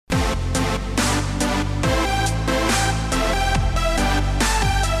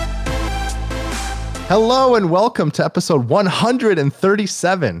Hello and welcome to episode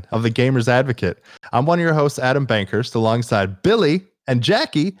 137 of The Gamer's Advocate. I'm one of your hosts, Adam Bankhurst, alongside Billy and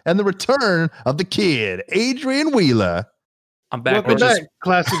Jackie, and the return of the kid, Adrian Wheeler. I'm back. Welcome back,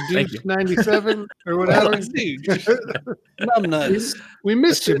 Classic Dudes 97 or whatever. Numbnuts. We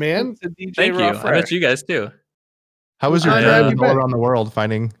missed you, man. Thank you. I missed you guys too. How was your Glad to journey have you all back. around the world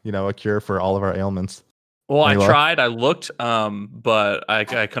finding, a cure for all of our ailments? Well, Any I luck? tried. I looked, but I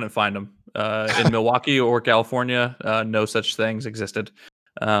couldn't find them. In Milwaukee or California, no such things existed.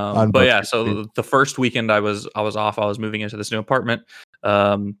 But yeah, so the first weekend I was off. I was moving into this new apartment,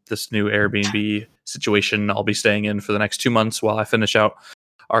 this new Airbnb situation I'll be staying in for the next 2 months while I finish out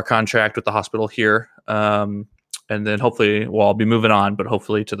our contract with the hospital here. And then hopefully, I'll be moving on, but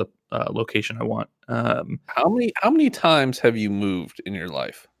hopefully to the location I want. How many times have you moved in your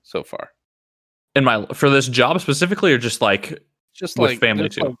life so far? For this job specifically, or just like Just with like family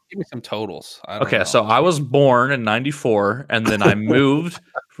just too? like, give me some totals. I don't Okay, know. so I was born in '94, and then I moved.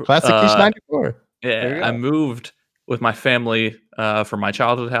 Classic Quiche 94. There you Yeah, I go. moved with my family from my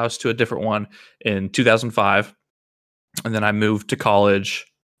childhood house to a different one in 2005, and then I moved to college.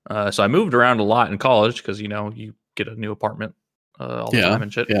 So I moved around a lot in college because you get a new apartment all the time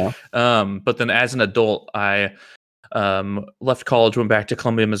and shit. Yeah. But then as an adult, I left college, went back to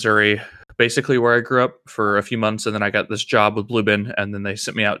Columbia, Missouri, basically where I grew up for a few months, and then I got this job with Bluebin, and then they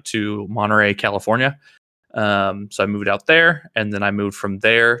sent me out to Monterey, California. So I moved out there, and then I moved from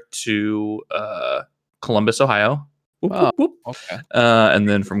there to Columbus, Ohio. Whoop, Oh. whoop, whoop. Okay. And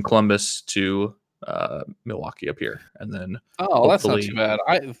then from Columbus to Milwaukee up here, and then Oh, that's not hopefully- too bad.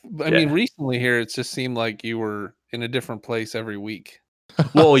 I mean, Yeah. recently here, it just seemed like you were in a different place every week.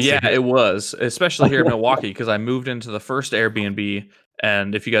 Well, yeah, it was, especially here in Milwaukee, because I moved into the first Airbnb,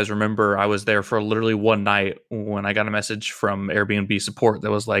 and if you guys remember, I was there for literally one night when I got a message from Airbnb support that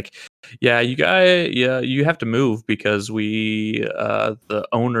was like, "Yeah, you have to move because the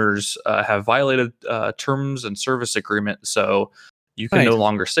owners have violated terms and service agreement, so you can no Nice.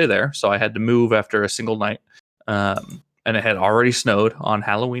 longer stay there." So I had to move after a single night, and it had already snowed on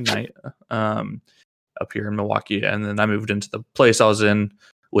Halloween night. Up here in Milwaukee, and then I moved into the place I was in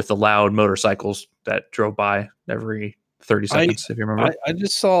with the loud motorcycles that drove by every 30 seconds, if you remember. I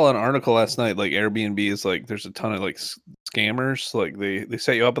just saw an article last night. Like Airbnb is like, there's a ton of like scammers. Like they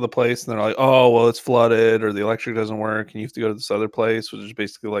set you up at the place, and they're like, "Oh, well, it's flooded, or the electric doesn't work, and you have to go to this other place," which is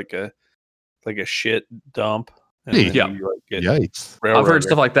basically like a shit dump. And then Yeah. you, like, get Yikes. I've heard railroaded.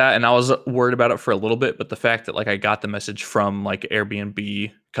 stuff like that, and I was worried about it for a little bit, but the fact that like I got the message from like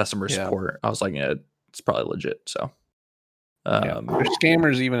Airbnb customer Yeah. support, I was like, yeah, it's probably legit. So Yeah. There's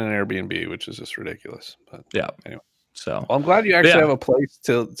scammers even in Airbnb, which is just ridiculous. But so well, I'm glad you actually Yeah. have a place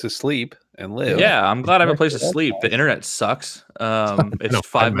to sleep and live. yeah, I'm glad I have a place to That's sleep. The nice. internet sucks. It's know,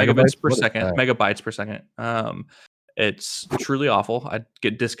 5 megabits per what is second, that? megabytes per second. It's truly awful. I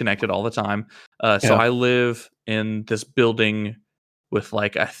get disconnected all the time. So Yeah. I live in this building with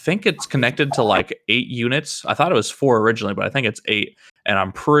like, I think it's connected to like 8 units. I thought it was 4 originally, but I think it's 8. And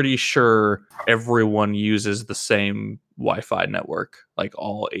I'm pretty sure everyone uses the same Wi-Fi network, like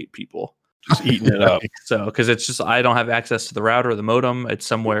all 8 people. Just eating it up. So, because it's just, I don't have access to the router or the modem. It's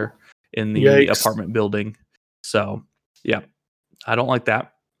somewhere in the Yikes. apartment building. So, yeah, I don't like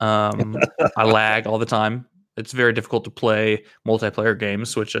that. I lag all the time. It's very difficult to play multiplayer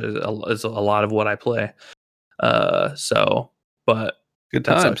games, which is a lot of what I play. But Good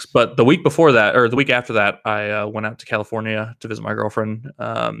that times. sucks. But the week before that, or the week after that, I went out to California to visit my girlfriend.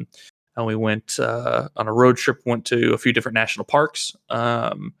 And we went on a road trip, went to a few different national parks.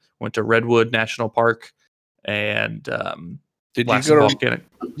 Went to Redwood National Park, and Did Lassen Volcanic.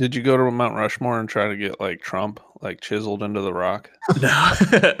 you go to Mount Rushmore and try to get like Trump like chiseled into the rock? No.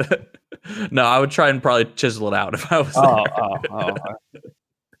 No, I would try and probably chisel it out if I was there.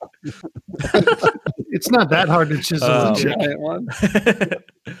 It's not that hard to chisel Um, a chip. Giant one?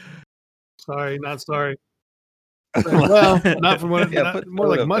 Sorry, not sorry. Well, not from one. Yeah, not- put more it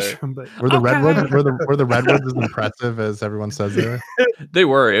like up there. mushroom, but Were the redwoods were the redwoods as impressive as everyone says they were? They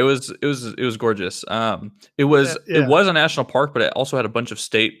were. It was gorgeous. It was Yeah. a national park, but it also had a bunch of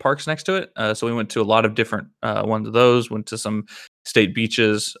state parks next to it. So we went to a lot of different ones of those. Went to some state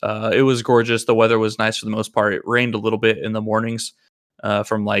beaches. It was gorgeous. The weather was nice for the most part. It rained a little bit in the mornings,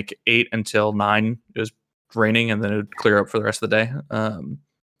 from like 8 until 9. It was raining, and then it would clear up for the rest of the day.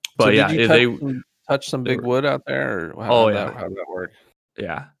 But So yeah, did you touch some they big were- wood out there? Or Oh, how did that work?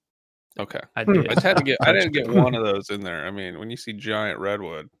 yeah, Okay. I Hmm. did. I just had to get I didn't get one of those in there. I mean, when you see giant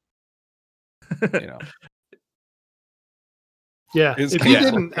redwood, you know. yeah. It's If you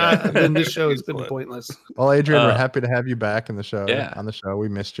canceled. didn't, then this show has Cancel been it. pointless. Well, Adrian, we're Uh, happy to have you back in the show. yeah. On the show, we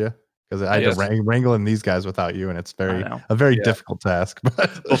missed you because I had to wrangle in these guys without you, and it's a very difficult task.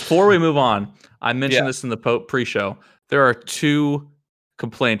 But before we move on, I mentioned this in the pre-show. There are 2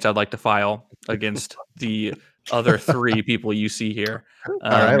 complaints I'd like to file against the other 3 people you see here.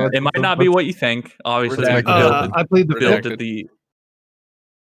 It might not be what you think. Obviously, I plead the Bill did the.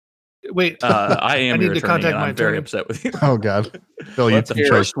 Wait, I am. I need your to attorney, contact and my I'm very attorney. upset with you. Oh God, Bill, you the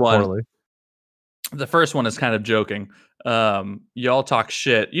first one. The first one is kind of joking. Y'all talk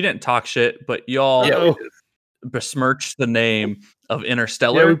shit. You didn't talk shit, but y'all besmirched the name of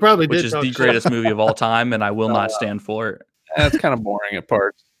Interstellar, we probably which did is talk the shit. greatest movie of all time, and I will not stand for it. That's kind of boring at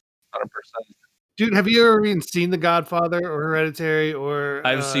parts. 100%. Dude, have you ever even seen The Godfather or Hereditary or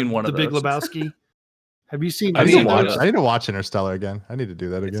I've seen one of The Big those. Lebowski? Have you seen? I need to watch Interstellar again. I need to do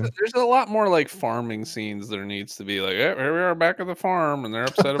that again. There's a lot more like farming scenes. There needs to be like, here we are back at the farm, and they're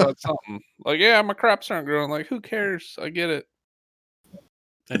upset about something. Like, yeah, my crops aren't growing. Like, who cares? I get it.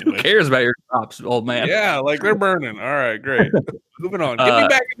 Anyways. Who cares about your crops, old man? Yeah, like they're burning. All right, great. Moving on. Get me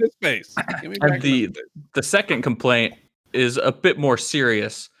back in this space. Get me back the second complaint is a bit more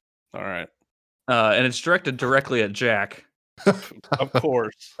serious. All right. And it's directed directly at Jack. Of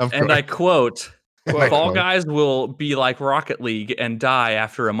course. And I quote, Fall Guys will be like Rocket League and die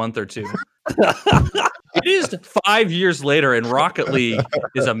after a month or 2. It is 5 years later, and Rocket League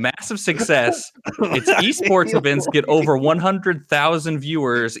is a massive success. Its esports events get over 100,000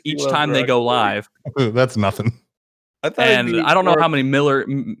 viewers each time they go live. That's nothing. I don't know how many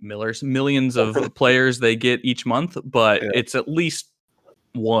millions of players they get each month, but it's at least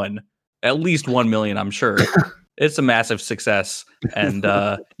 1 million, I'm sure. It's a massive success, and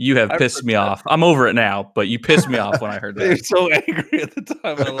you have pissed me off. I'm over it now, but you pissed me off when I heard that. You're so angry at the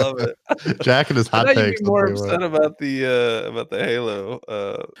time. I love it. Jack and his hot takes. You'd be more upset about the Halo.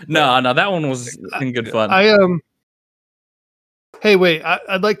 No, that one was in good fun. Hey, wait.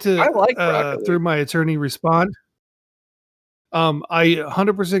 I'd like to, through my attorney, respond. I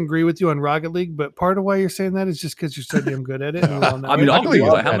 100% agree with you on Rocket League, but part of why you're saying that is just because you're so damn good at it. And I mean, how many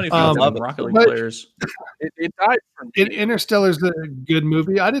Rocket League players? It died for me. Interstellar's a good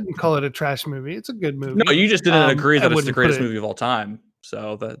movie. I didn't call it a trash movie. It's a good movie. No, you just didn't agree that it's the greatest movie of all time.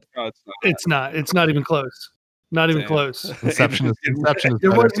 So that it's not. It's not even close. Not even close. Inception is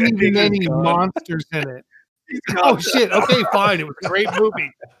there wasn't even any monsters in it. Oh shit! Okay, fine. It was a great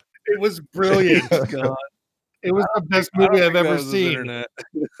movie. It was brilliant. It was the best movie I've ever seen.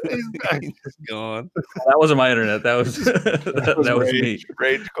 He's gone. That wasn't my internet. That was that was me.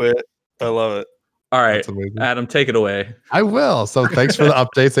 Rage quit. I love it. All right, Adam, take it away. I will. So thanks for the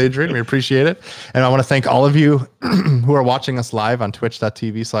updates, Adrian. We appreciate it. And I want to thank all of you who are watching us live on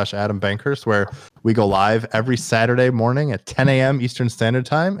twitch.tv/Adam Bankhurst, where we go live every Saturday morning at 10 a.m. Eastern Standard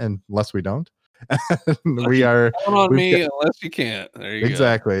Time, unless we don't. We are on me unless you can't. There you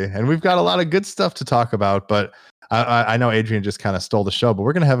exactly. And we've got a lot of good stuff to talk about, but I know Adrian just kind of stole the show, but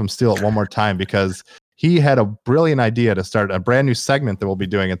we're going to have him steal it one more time because he had a brilliant idea to start a brand new segment that we'll be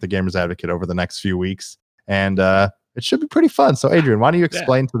doing at the Gamers Advocate over the next few weeks. And it should be pretty fun. So Adrian, why don't you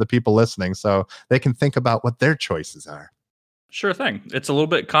explain to the people listening so they can think about what their choices are? Sure thing. It's a little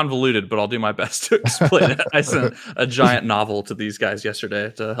bit convoluted, but I'll do my best to explain it. I sent a giant novel to these guys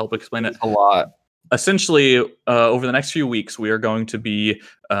yesterday to help explain it. A lot. Essentially, over the next few weeks, we are going to be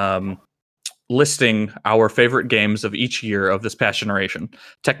listing our favorite games of each year of this past generation.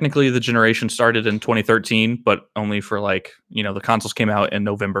 Technically, the generation started in 2013, but only for the consoles came out in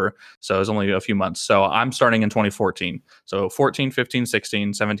November. So it was only a few months. So I'm starting in 2014. So 14, 15,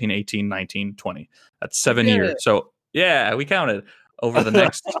 16, 17, 18, 19, 20. That's 7 years. So yeah, we counted over the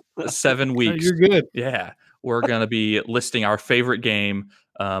next 7 weeks. You're good. Yeah, we're going to be listing our favorite game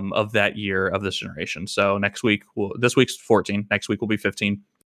of that year of this generation. So this week's 14. Next week will be 15.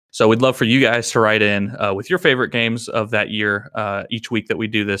 So we'd love for you guys to write in with your favorite games of that year each week that we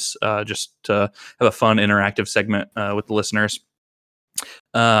do this, just to have a fun interactive segment with the listeners.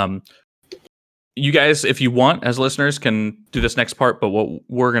 You guys, if you want, as listeners, can do this next part, but what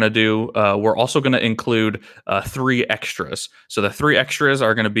we're going to do, we're also going to include 3 extras. So the 3 extras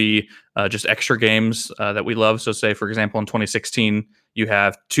are going to be just extra games that we love. So say, for example, in 2016, you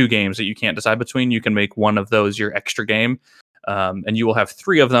have 2 games that you can't decide between. You can make one of those your extra game, and you will have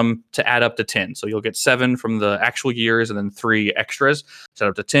 3 of them to add up to 10. So you'll get 7 from the actual years and then 3 extras, set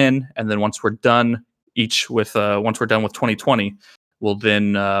up to 10. And then once we're done with 2020, we'll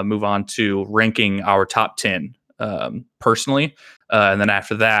then move on to ranking our top 10 personally. And then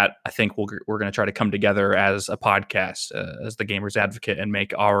after that, I think we're going to try to come together as a podcast, as the Gamers Advocate, and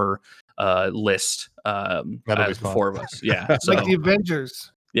make our list as the 4 of us. Yeah. So, like the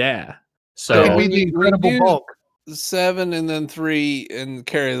Avengers. Yeah. So the Incredible Bulk. 7 and then 3 and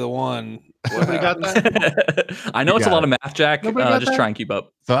carry the 1. Nobody got that? I know it's a lot of math, Jack. Just that? try and keep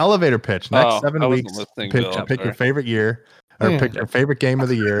up. So elevator pitch. Next 7 weeks, listening, pick your favorite year or pick your favorite game of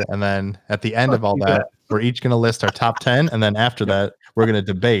the year. And then at the end of all that, we're each going to list our top 10. And then after that, we're going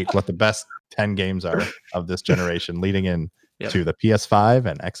to debate what the best 10 games are of this generation leading in to the PS5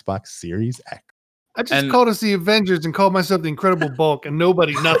 and Xbox Series X. I just called us the Avengers and called myself the Incredible Bulk, and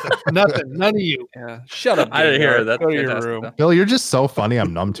nobody, nothing, none of you. Yeah, shut up. I didn't hear that. Go to your room. Bill, you're just so funny.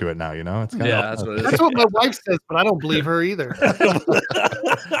 I'm numb to it now. You know, it's that's what it is. That's what my wife says, but I don't believe her either.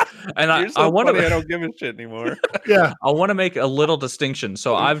 And I want to. I don't give a shit anymore. Yeah, I want to make a little distinction.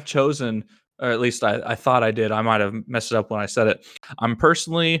 So I've chosen, or at least I thought I did. I might have messed it up when I said it. I'm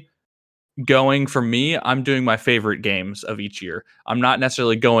personally going for me. I'm doing my favorite games of each year. I'm not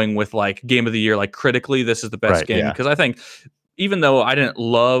necessarily going with like game of the year, like critically, this is the best game. Because I think even though I didn't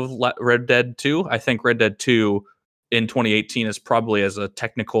love Red Dead 2, I think Red Dead 2 in 2018 is probably as a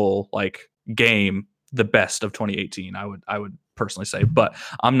technical like game the best of 2018. I would personally say, but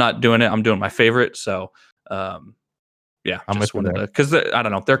I'm not doing it. I'm doing my favorite. So yeah, I'm just wanted to, because I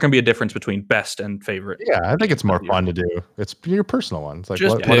don't know, there can be a difference between best and favorite. Yeah, I think it's more fun to do. It's your personal ones. Like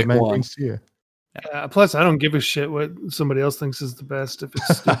what it means to you. Yeah, plus, I don't give a shit what somebody else thinks is the best. If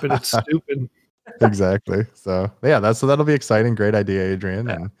it's stupid, it's stupid. Exactly. So yeah, that'll be exciting. Great idea, Adrian,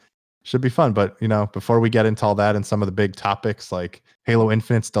 and should be fun. But before we get into all that and some of the big topics like Halo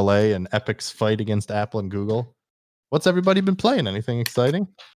Infinite's delay and Epic's fight against Apple and Google, what's everybody been playing? Anything exciting?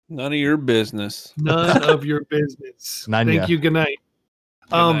 None of your business. None of your business. Thank you. Good night.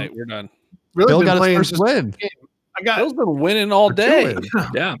 Good night. We're done. Really Bill got his first win. Bill's been winning all day.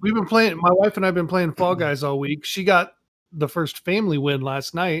 Yeah, we've been playing. My wife and I've been playing Fall Guys all week. She got the first family win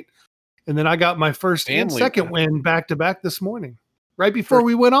last night, and then I got my first and second win back to back this morning, right before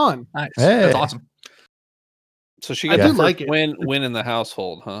we went on. Nice. Hey. That's awesome. So she got I do like it. Win in the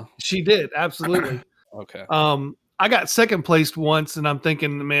household, huh? She did, absolutely. Okay. I got second placed once, and I'm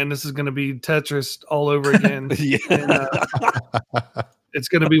thinking, man, this is going to be Tetris all over again. Yeah. And, it's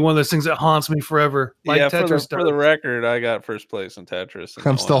going to be one of those things that haunts me forever. Like Tetris for the record, I got first place in Tetris.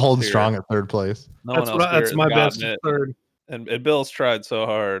 I'm still holding strong at third place. That's my best third. And Bill's tried so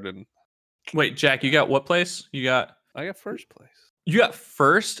hard. And wait, Jack, you got what place? I got first place. You got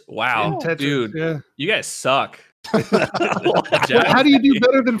first? Wow, Tetris, dude, you guys suck. Jack, how do you do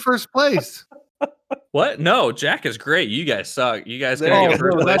better than first place? What? No, Jack is great. You guys suck. You guys gonna get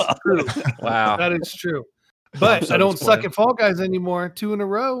first place. That's true. Wow, that is true. But I don't suck at Fall Guys anymore. 2 in a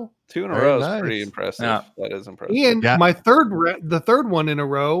row. 2 in a row is pretty impressive. Yeah. That is impressive. And my the third one in a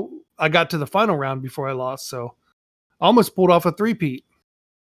row, I got to the final round before I lost. So I almost pulled off a three-peat.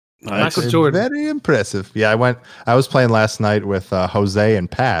 Nice. Very impressive. Yeah, I was playing last night with Jose and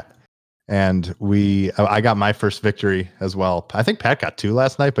Pat, and I got my first victory as well. I think Pat got 2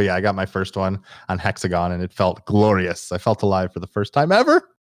 last night, but yeah, I got my first one on Hexagon, and it felt glorious. I felt alive for the first time ever.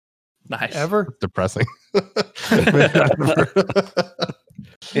 Nice. Ever? It's depressing.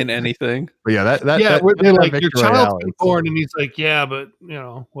 In anything. But yeah, they're like, your child's been born, and he's like, yeah, but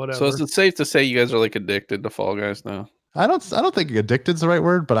whatever. So is it safe to say you guys are like addicted to Fall Guys now? I don't think addicted is the right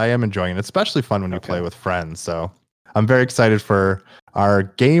word, but I am enjoying it. It's especially fun when you play with friends. So I'm very excited for our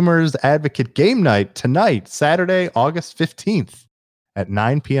Gamers Advocate game night tonight, Saturday, August 15th at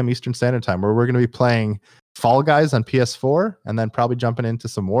 9 p.m. Eastern Standard Time, where we're going to be playing Fall Guys on PS4 and then probably jumping into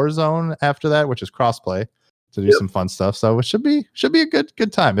some Warzone after that, which is crossplay, to do some fun stuff. So it should be a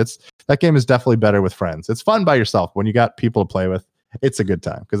good time. That game is definitely better with friends. It's fun by yourself. When you got people to play with, it's a good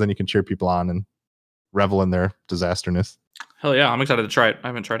time because then you can cheer people on and revel in their disasterness. Hell yeah, I'm excited to try it. I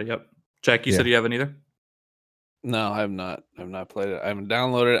haven't tried it yet. Jack, you said you haven't either? No, I have not. I've not played it. I haven't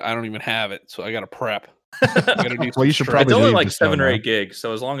downloaded it. I don't even have it, so I got to prep. Well, you should probably. It's only like 7 or 8 gigs,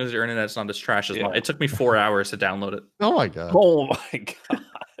 so as long as your internet's not as trash as mine. It took me 4 hours to download it. Oh my god!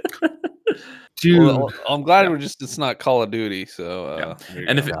 Dude, well, I'm glad it's not Call of Duty. So,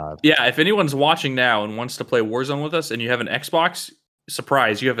 and if anyone's watching now and wants to play Warzone with us, and you have an Xbox,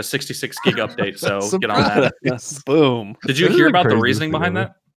 surprise, you have a 66 gig update. So get on that. Boom! Did you hear about the reasoning behind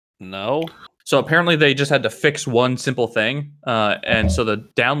that? No. So apparently they just had to fix one simple thing, and so the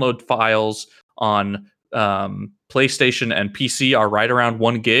download files on PlayStation and PC are right around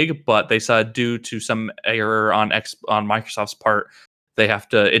 1 gig, but they said due to some error on Microsoft's part,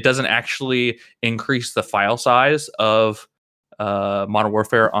 it doesn't actually increase the file size of Modern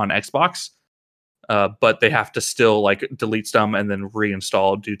Warfare on Xbox, but they have to still like delete some and then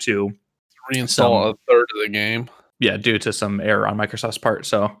reinstall due to a third of the game. Yeah, due to some error on Microsoft's part.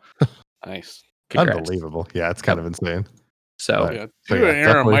 So nice. Congrats. Unbelievable. Yeah, it's kind of insane. So to an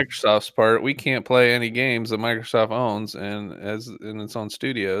error on Microsoft's part, we can't play any games that Microsoft owns and in its own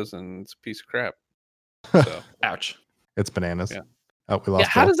studios, and it's a piece of crap. So ouch. It's bananas. Yeah. Oh, we lost.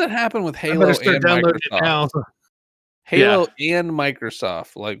 How does that happen with Halo I better start and downloading it Microsoft? now. Halo and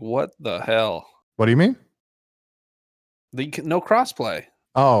Microsoft, like what the hell? What do you mean? No crossplay.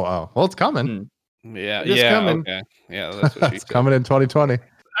 Oh, well, it's coming. Yeah, It's coming. Okay. Yeah, that's what she It's said. coming in 2020. I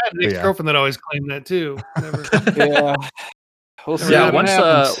had an ex-girlfriend that always claimed that too. Never. Yeah.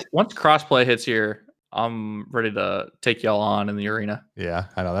 Once crossplay hits here, I'm ready to take y'all on in the arena. Yeah,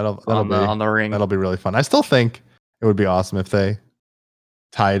 I know that'll be on the ring. That'll be really fun. I still think it would be awesome if they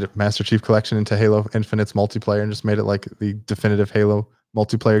tied Master Chief Collection into Halo Infinite's multiplayer and just made it like the definitive Halo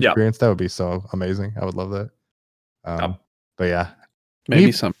multiplayer experience. That would be so amazing. I would love that. But yeah,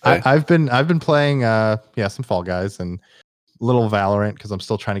 maybe someday. I've been playing some Fall Guys and little Valorant because I'm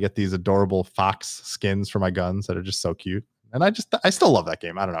still trying to get these adorable fox skins for my guns that are just so cute. And I still love that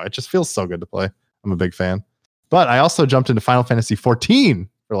game. I don't know. It just feels so good to play. I'm a big fan. But I also jumped into Final Fantasy 14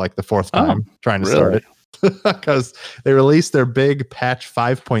 for like the fourth time trying to start it because they released their big patch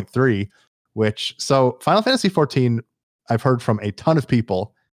 5.3, so Final Fantasy 14, I've heard from a ton of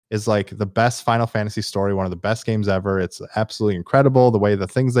people, is like the best Final Fantasy story, one of the best games ever. It's absolutely incredible, the way the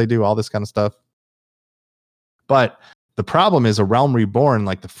things they do, all this kind of stuff. But the problem is A Realm Reborn,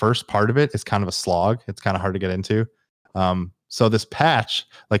 like the first part of it is kind of a slog. It's kind of hard to get into. So this patch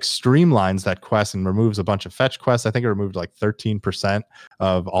like streamlines that quest and removes a bunch of fetch quests. I think it removed like 13%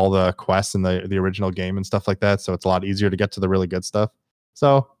 of all the quests in the original game and stuff like that. So it's a lot easier to get to the really good stuff.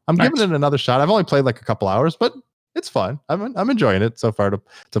 So I'm giving it another shot. I've only played like a couple hours, but it's fun. I'm enjoying it so far to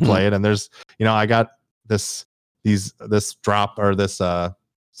play it. And there's, I got this drop or this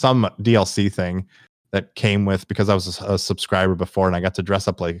some DLC thing that came with, because I was a subscriber before and I got to dress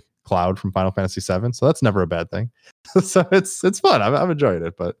up like Cloud from Final Fantasy VII. So that's never a bad thing. So it's fun. I'm enjoying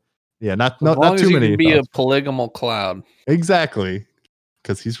it, but yeah, not too many. Can be a polygonal Cloud. Exactly.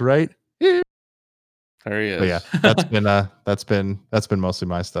 Because he's right. Yeah. There he is. But yeah, that's been mostly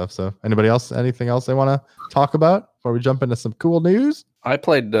my stuff. So anything else they want to talk about before we jump into some cool news? I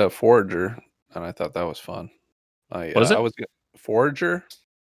played Forager and I thought that was fun. What is it? I was Forager.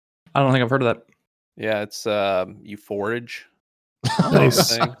 I don't think I've heard of that. Yeah, it's you forage.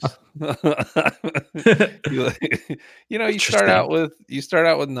 Nice. You start out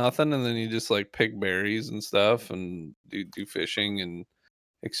with nothing, and then you just like pick berries and stuff, and do fishing and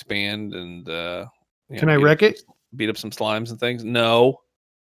expand and. Can I wreck it? Beat up some slimes and things. No,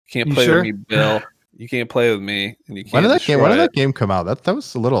 you can't play sure? with me, Bill. You can't play with me, and you can't. When did that game come out? That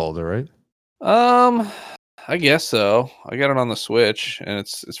was a little older, right? I guess so. I got it on the Switch, and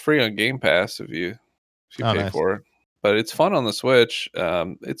it's free on Game Pass if you pay for it. But it's fun on the Switch.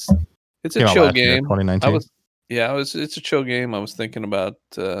 It's a chill game. 2019. It's a chill game. I was thinking about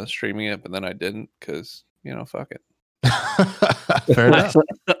streaming it, but then I didn't because fuck it. Fair enough.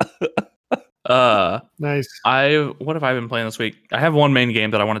 Nice. What have I been playing this week? I have one main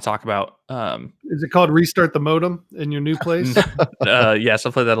game that I want to talk about. Is it called Restart the Modem in your new place? Yes, I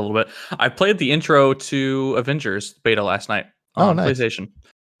played that a little bit. I played the intro to Avengers beta last night on PlayStation.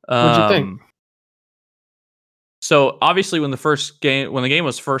 What'd you think? So obviously, when the game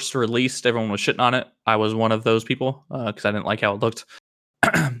was first released, everyone was shitting on it. I was one of those people because I didn't like how it looked.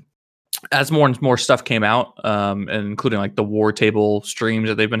 As more and more stuff came out, and including like the War Table streams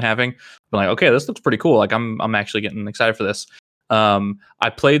that they've been having, I'm like, okay, this looks pretty cool. Like I'm actually getting excited for this. I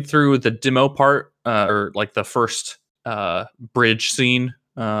played through the demo part, or like the first bridge scene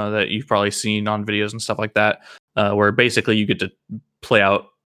that you've probably seen on videos and stuff like that, where basically you get to play out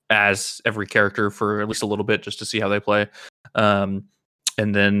as every character for at least a little bit just to see how they play. And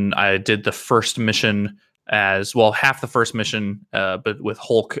then I did the first mission half the first mission, but with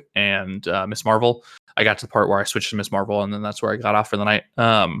Hulk and Miss Marvel. I got to the part where I switched to Miss Marvel, and then that's where I got off for the night.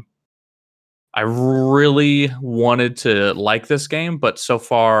 I really wanted to like this game, but so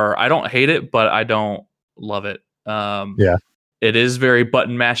far I don't hate it, but I don't love it. It is very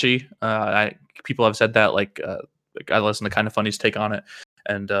button mashy. People have said that, like I listened to Kind of Funny's take on it,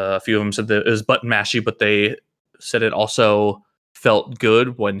 and a few of them said that it was button mashy, but they said it also felt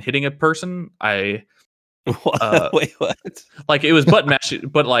good when hitting a person. Wait, what? Like it was button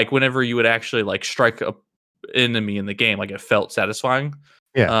mashy, but like whenever you would actually like strike a enemy in the game, like it felt satisfying.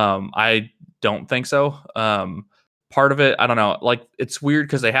 I don't think so. Part of it, I don't know. Like it's weird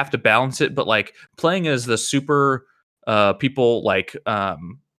because they have to balance it, but like playing as the super people like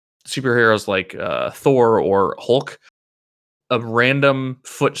superheroes like Thor or Hulk, a random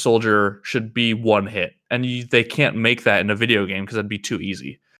foot soldier should be one hit, and they can't make that in a video game because that'd be too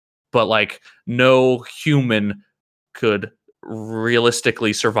easy. But like no human could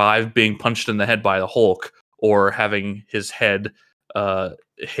realistically survive being punched in the head by the Hulk or having his head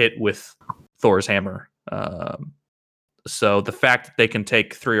hit with Thor's hammer. So the fact that they can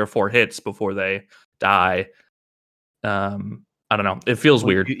take 3 or 4 hits before they die, I don't know. It feels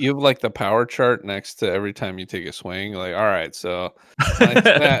weird. You have like the power chart next to every time you take a swing. Like, all right, so my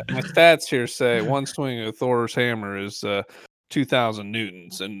stats here say one swing of Thor's hammer is 2,000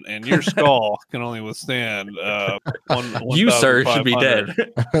 newtons, and your skull can only withstand you, sir, should be dead.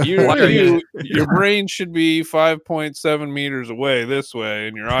 Your brain should be 5.7 meters away this way,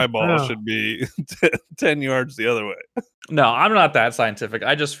 and your eyeball should be 10 yards the other way. No, I'm not that scientific.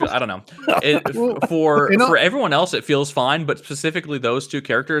 I just feel, I don't know. For everyone else, it feels fine, but specifically those 2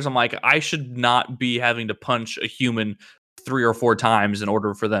 characters, I'm like, I should not be having to punch a human 3 or 4 times in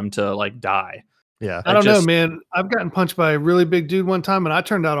order for them to like die. Yeah, I don't know, man. I've gotten punched by a really big dude one time, and I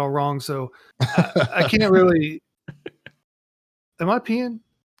turned out all wrong. So I can't really. Am I peeing?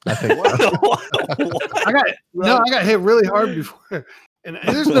 I think I got hit really hard before, and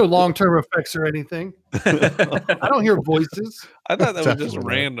there's no long-term effects or anything. I don't hear voices. I thought that was just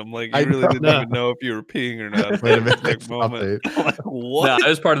random. Like you really didn't even know if you were peeing or not. Wait a minute. Moment. Like, what? No, it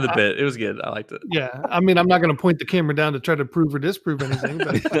was part of the bit. It was good. I liked it. Yeah, I mean, I'm not going to point the camera down to try to prove or disprove anything,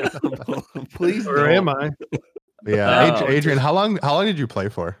 but please. Or am I? Yeah, Adrian, how long did you play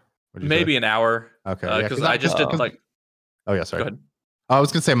for? Maybe an hour. Okay, because I just did like. Oh yeah, sorry. Go ahead. I was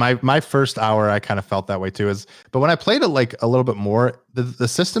gonna say my first hour I kind of felt that way too. But when I played it like a little bit more, the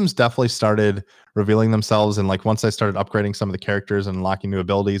systems definitely started revealing themselves, and like once I started upgrading some of the characters and unlocking new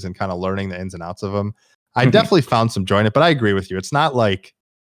abilities and kind of learning the ins and outs of them, I definitely found some joy in it. But I agree with you, it's not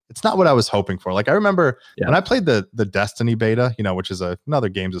what I was hoping for. Like I remember when I played the Destiny beta, which is another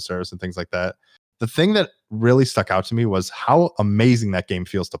games of service and things like that. The thing that really stuck out to me was how amazing that game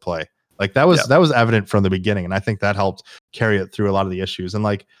feels to play. Like that was evident from the beginning, and I think that helped carry it through a lot of the issues. And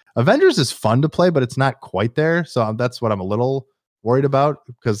like Avengers is fun to play, but it's not quite there. So that's what I'm a little worried about,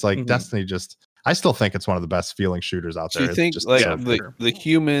 because like Destiny I still think it's one of the best feeling shooters out there. Do you think like the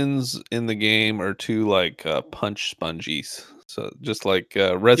humans in the game are too like punch spongies? So just like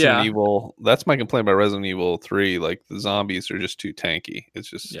Resident Evil, that's my complaint about Resident Evil 3. Like the zombies are just too tanky. It's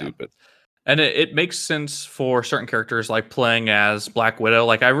just stupid. And it makes sense for certain characters, like playing as Black Widow.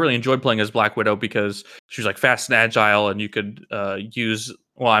 Like I really enjoyed playing as Black Widow because she was like fast and agile, and you could use.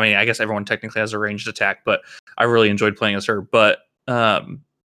 Well, I mean, I guess everyone technically has a ranged attack, but I really enjoyed playing as her. But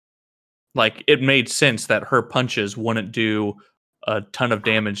like it made sense that her punches wouldn't do a ton of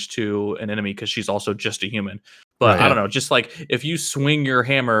damage to an enemy because she's also just a human. But I don't know, just like if you swing your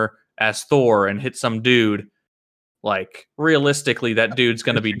hammer as Thor and hit some dude, like realistically that dude's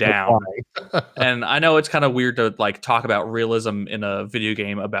going to be down. And I know it's kind of weird to like talk about realism in a video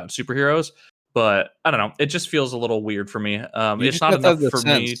game about superheroes, but I don't know, it just feels a little weird for me. It's not enough for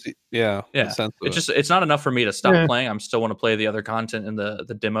me. It's not enough for me to stop playing. I'm still want to play the other content in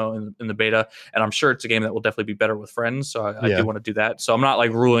the demo and in the beta, and I'm sure it's a game that will definitely be better with friends, so I do want to do that. So I'm not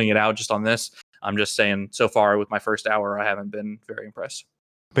like ruling it out just on this. I'm just saying so far with my first hour I haven't been very impressed.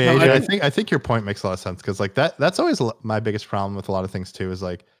 But AJ, I think your point makes a lot of sense, because like that's always my biggest problem with a lot of things too, is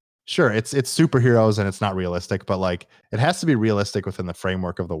like, sure, it's superheroes and it's not realistic, but like it has to be realistic within the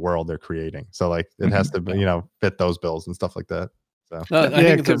framework of the world they're creating. So like it has to fit those bills and stuff like that. So I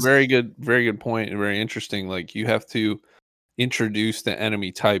think it's a very good point and very interesting. Like you have to introduce the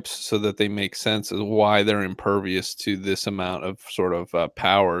enemy types so that they make sense of why they're impervious to this amount of sort of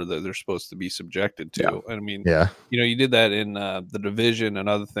power that they're supposed to be subjected to. And I mean, you did that in the Division and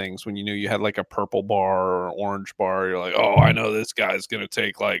other things when you had like a purple bar or an orange bar. You're like, oh, I know this guy's gonna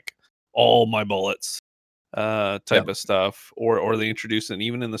take like all my bullets, type of stuff. Or they introduce it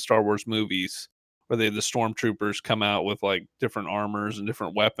even in the Star Wars movies, where the stormtroopers come out with like different armors and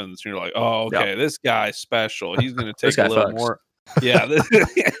different weapons. And you're like, oh, okay, this guy's special. He's going to take a little more. Yeah.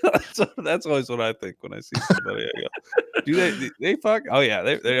 That's always what I think when I see somebody. I go, do they fuck? Oh yeah.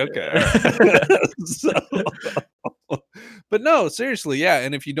 They okay. But no, seriously. Yeah.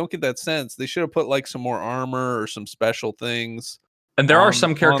 And if you don't get that sense, they should have put like some more armor or some special things. And there are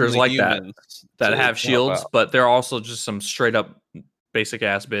some characters like that have shields, but there are also just some straight up basic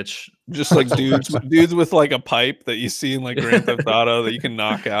ass bitch, just like dudes with like a pipe that you see in like Grand Theft Auto that you can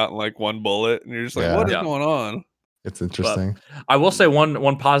knock out in like one bullet, and you're just like, what is going on? It's interesting. But I will say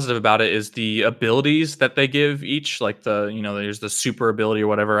one positive about it is the abilities that they give each, like there's the super ability or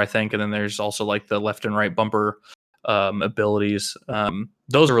whatever, I think, and then there's also like the left and right bumper abilities.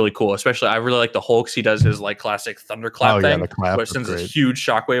 Those are really cool. Especially I really like the Hulk's. He does his like classic thunderclap thing, which sends a huge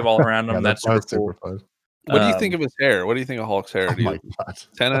shockwave all around him. That's super cool. What do you think of his hair? What do you think of Hulk's hair? Oh my God.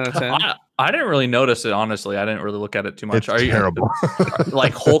 10 out of 10? I didn't really notice it, honestly. I didn't really look at it too much. It's terrible.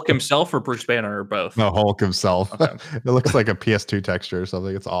 Like Hulk himself or Bruce Banner or both? No, Hulk himself. Okay. It looks like a PS2 texture or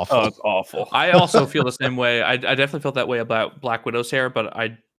something. It's awful. Oh, it's awful. I also feel the same way. I definitely felt that way about Black Widow's hair, but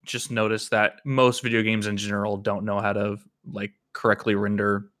I just noticed that most video games in general don't know how to like correctly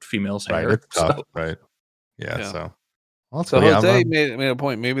render females' hair. Right, it's tough, right? Yeah. So, well, so Jose made a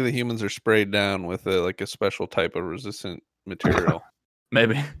point. Maybe the humans are sprayed down with a special type of resistant material.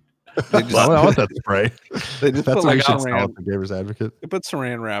 Maybe. They just, I want that spray. They just That's put what like you should sell at the Gamers Advocate. They put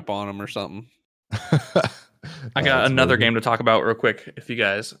saran wrap on them or something. I got another game to talk about real quick. If you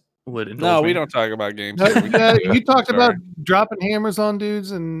guys would indulge No, me. we don't talk about games. You talked about dropping hammers on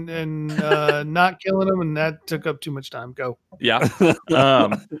dudes and not killing them, and that took up too much time. Go. Yeah.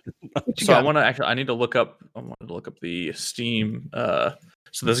 So I need to look up. I wanted to look up the Steam.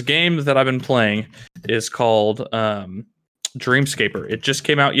 So this game that I've been playing is called Dreamscaper. It just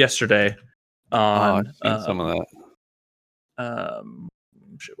came out yesterday. On I've seen some of that.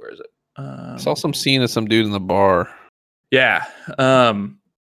 Shit, where is it? I saw some scene of some dude in the bar. Yeah.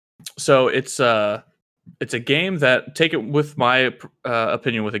 So it's a game that, take it with my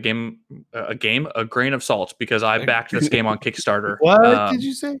opinion with a grain of salt, because I backed this game on Kickstarter. What did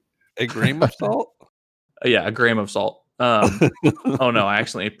you say? A grain of salt? Yeah, a grain of salt. Oh no, I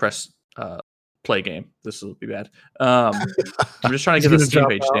accidentally pressed play game. This will be bad. I'm just trying to get the Steam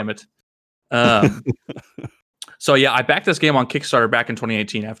page, damn it. So yeah, I backed this game on Kickstarter back in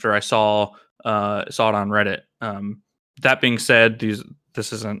 2018 after I saw it on Reddit. That being said, these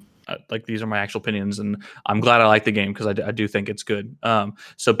are my actual opinions, and I'm glad I like the game because I do think it's good.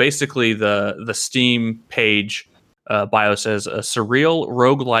 So basically, the Steam page bio says a surreal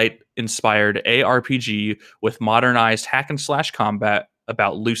roguelite inspired ARPG with modernized hack and slash combat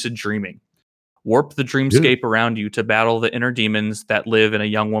about lucid dreaming. Warp the dreamscape around you to battle the inner demons that live in a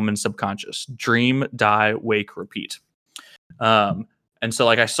young woman's subconscious. Dream, die, wake, repeat. And so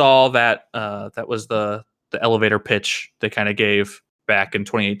like I saw that that was the elevator pitch they kind of gave back in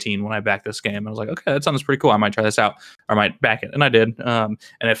 2018 when I backed this game. I was like, okay, that sounds pretty cool. I might try this out, or I might back it. And I did. And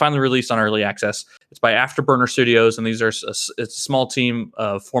it finally released on early access. It's by Afterburner Studios, and it's a small team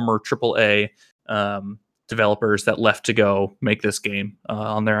of former AAA developers that left to go make this game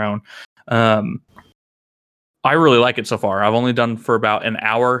on their own. I really like it so far. I've only done for about an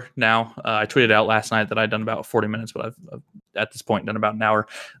hour now. I tweeted out last night that I'd done about 40 minutes, but I've at this point done about an hour.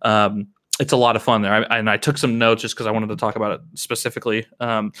 It's a lot of fun there. I took some notes just because I wanted to talk about it specifically.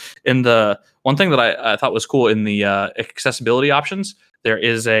 In the one thing that I thought was cool in the accessibility options, there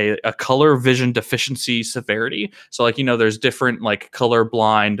is a color vision deficiency severity. So like, there's different like color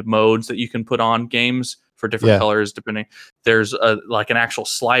blind modes that you can put on games for different colors depending. There's like an actual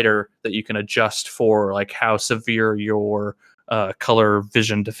slider that you can adjust for like how severe your color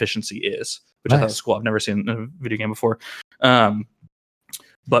vision deficiency is, which I thought was cool. I've never seen a video game before.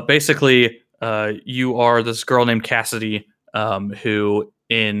 But basically, you are this girl named Cassidy, who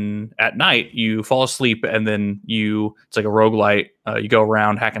at night you fall asleep and then it's like a roguelite. You go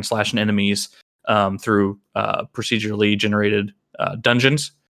around hack and slashing enemies through procedurally generated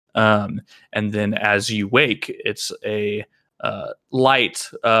dungeons. And then as you wake, it's a light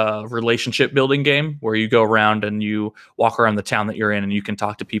relationship building game where you go around and you walk around the town that you're in and you can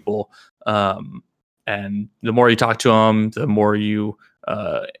talk to people. And the more you talk to them, the more you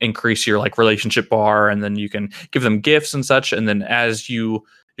increase your like relationship bar, and then you can give them gifts and such. And then as your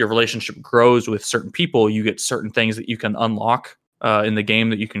relationship grows with certain people, you get certain things that you can unlock in the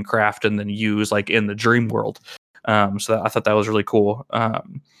game that you can craft and then use like in the dream world. So I thought that was really cool.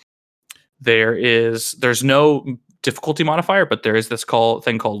 There's no difficulty modifier, but there is this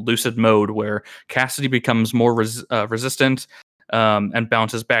thing called lucid mode where Cassidy becomes more resistant and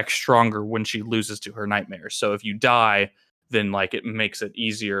bounces back stronger when she loses to her nightmares. So if you die, then like it makes it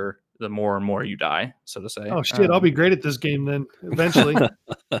easier the more and more you die, so to say. Oh shit, I'll be great at this game then eventually.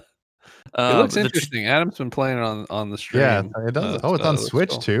 It looks interesting. Adam's been playing it on the stream. Yeah, it does. It's on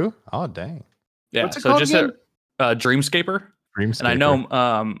Switch too. Oh dang. Yeah. What's it so called just again? Dreamscaper. And I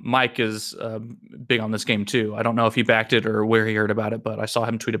know Mike is big on this game too. I don't know if he backed it or where he heard about it, but I saw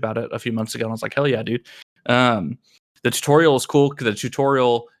him tweet about it a few months ago and I was like, hell yeah, dude. The tutorial is cool because the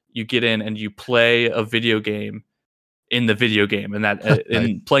tutorial you get in and you play a video game in the video game, and that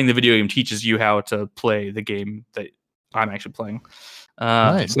in playing the video game teaches you how to play the game that I'm actually playing.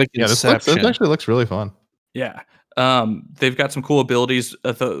 Nice. Like this actually looks really fun. Yeah. They've got some cool abilities.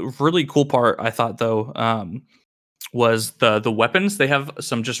 The really cool part I thought though, was the weapons. They have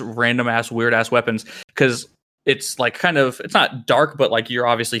some just random ass weird ass weapons, because it's like kind of, it's not dark, but like you're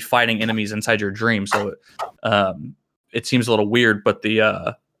obviously fighting enemies inside your dream. So it seems a little weird, but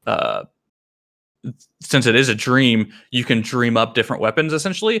since it is a dream, you can dream up different weapons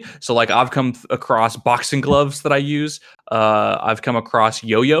essentially. So like I've come across boxing gloves that I use. I've come across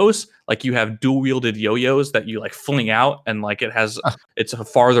yo-yos. Like you have dual wielded yo-yos that you like fling out, and like it's a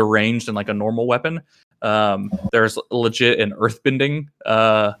farther range than like a normal weapon. There's legit an earthbending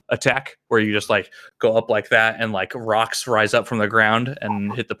attack where you just like go up like that, and like rocks rise up from the ground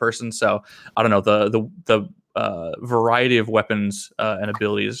and hit the person. So I don't know, the variety of weapons and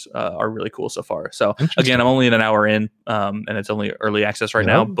abilities are really cool so far. So again, I'm only an hour in, and it's only early access right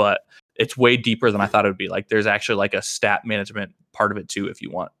now, but it's way deeper than I thought it would be. Like there's actually like a stat management part of it too, if you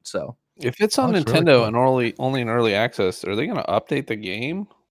want. So if it's on Nintendo really cool. And only in early access, are they going to update the game?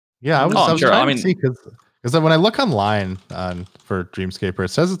 Yeah, I was sure. trying to see because when I look online for Dreamscaper, it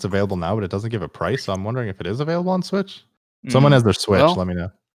says it's available now, but it doesn't give a price. So I'm wondering if it is available on Switch. Someone has their Switch. Let me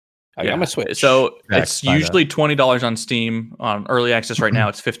know. I got my Switch. So it's usually $20 on Steam. On early access right now,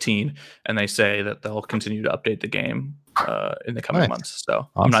 it's $15, and they say that they'll continue to update the game in the coming months. So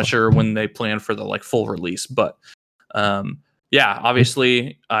awesome. I'm not sure when they plan for the like full release, but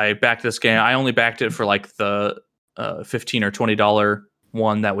obviously I backed this game. I only backed it for like the $15 or $20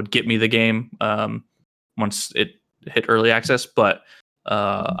 one that would get me the game once it hit early access. But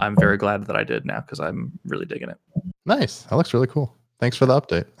I'm very glad that I did now because I'm really digging it. Nice. That looks really cool. Thanks for the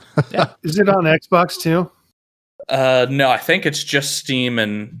update. Yeah. Is it on Xbox too? No, I think it's just Steam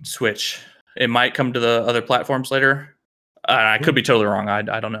and Switch. It might come to the other platforms later. I could be totally wrong.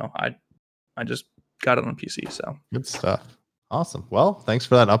 I don't know. I just got it on PC. So good stuff. Awesome. Well, thanks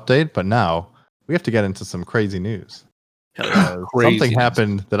for that update. But now we have to get into some crazy news. Something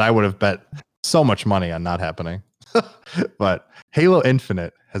happened that I would have bet so much money on not happening. But Halo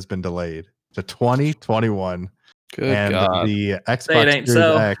Infinite has been delayed to 2021. Good and God. The Xbox Series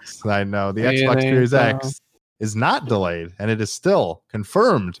X, I know, the Xbox Series X is not delayed, and it is still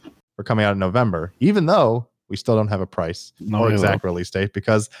confirmed for coming out in November, even though we still don't have a price or exact release date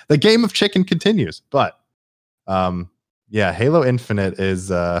because the game of chicken continues. But Halo Infinite is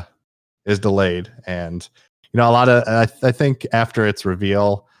delayed, and a lot of I think after its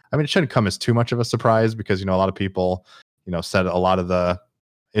reveal, I mean, it shouldn't come as too much of a surprise because a lot of people said a lot of the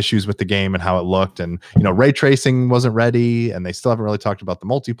issues with the game and how it looked, and ray tracing wasn't ready, and they still haven't really talked about the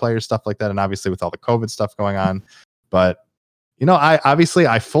multiplayer stuff like that, and obviously with all the COVID stuff going on. But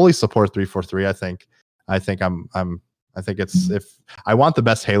I fully support 343. I think if I want the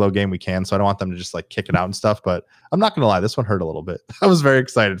best Halo game we can, so I don't want them to just like kick it out and stuff. But I'm not gonna lie, this one hurt a little bit. I was very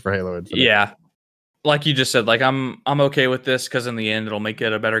excited for Halo Infinite. Yeah, like you just said, like I'm okay with this because in the end it'll make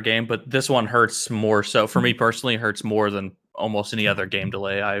it a better game. But this one hurts more. So for me personally, it hurts more than almost any other game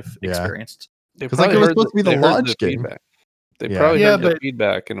delay I've experienced. Because like it was supposed to be the launch game. Feedback. They probably heard the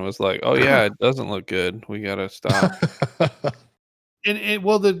feedback and was like, "Oh yeah, it doesn't look good. We gotta stop."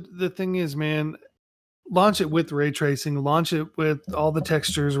 Well, the thing is, man, launch it with ray tracing. Launch it with all the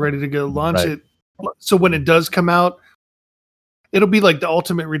textures ready to go. Launch it so when it does come out, it'll be like the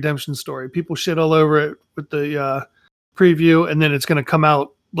ultimate redemption story. People shit all over it with the preview, and then it's going to come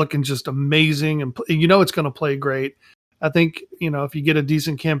out looking just amazing, and it's going to play great. I think, if you get a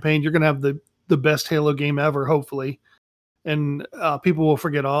decent campaign, you're going to have the best Halo game ever, hopefully. And people will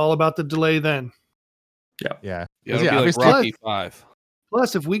forget all about the delay then. Yeah. It'll be like Rocky 5.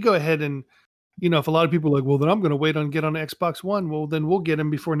 Plus, if we go ahead and, if a lot of people are like, well, then I'm going to wait on get on Xbox One. Well, then we'll get them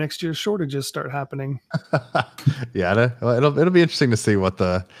before next year's shortages start happening. Yeah, it'll be interesting to see what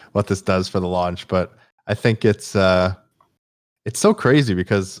this does for the launch. But I think it's so crazy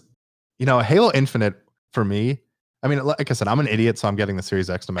because, Halo Infinite for me, I mean, like I said, I'm an idiot, so I'm getting the Series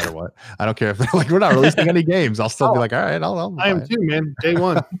X no matter what. I don't care if they're like, we're not releasing any games. I'll still be like, all right, I'll I am too, man. Day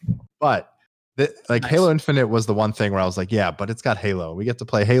one. But nice. Halo Infinite was the one thing where I was like, yeah, but it's got Halo. We get to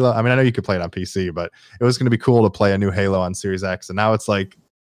play Halo. I mean, I know you could play it on PC, but it was going to be cool to play a new Halo on Series X. And now it's like,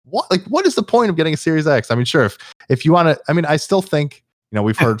 what is the point of getting a Series X? I mean, sure, if you want to, I mean, I still think,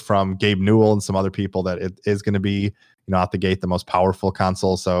 we've heard from Gabe Newell and some other people that it is going to be, out the gate, the most powerful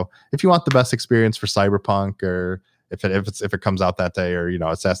console. So if you want the best experience for Cyberpunk, or if it comes out that day, or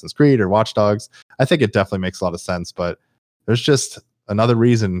Assassin's Creed or Watch Dogs, I think it definitely makes a lot of sense. But there's just another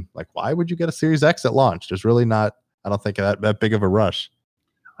reason, like, why would you get a Series X at launch? There's really not, I don't think that big of a rush.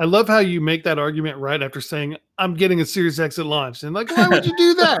 I love how you make that argument right after saying I'm getting a Series X at launch, and like, why would you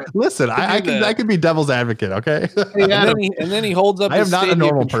do that? Listen, I could be devil's advocate, okay? Hey, Adam, and then he holds up. I am not a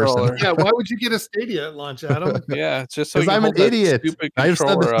normal person. Yeah, why would you get a Stadia at launch, Adam? Yeah, it's just because I'm an idiot. I've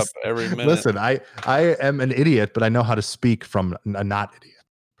said this. Up every minute. Listen, I am an idiot, but I know how to speak from a not idiot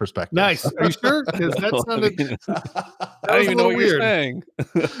perspective. Nice. Are you sure? Because that sounded. I don't even know what weird. you're saying.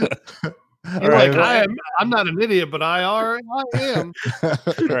 You're like, I'm not an idiot, but I am. All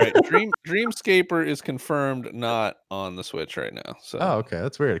right. Dreamscaper is confirmed not on the Switch right now. So okay,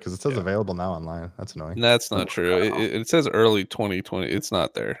 that's weird because it says available now online. That's annoying. That's not true. It says early 2020. It's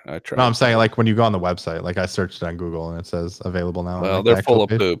not there. I tried. No, I'm saying like when you go on the website, like I searched it on Google and it says available now. Well, like they're full of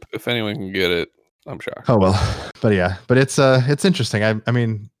poop. If anyone can get it, I'm shocked. Oh well, but it's interesting. I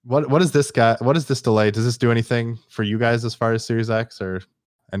mean, what is this guy? What is this delay? Does this do anything for you guys as far as Series X or?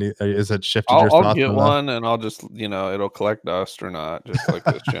 Is it shifted your thoughts? I'll get one and I'll just, it'll collect dust or not, just like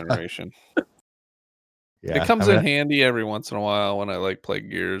this generation. Yeah, it comes in handy every once in a while when I like play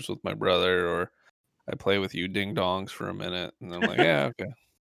Gears with my brother or I play with you ding dongs for a minute and I'm like, yeah, okay.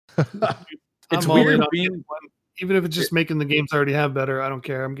 It's weird being one. Even if it's just making the games I already have better, I don't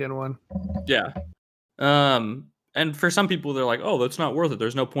care. I'm getting one. Yeah. And for some people, they're like, "Oh, that's not worth it.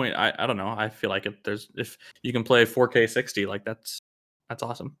 There's no point." I don't know. I feel like if you can play 4K 60, like that's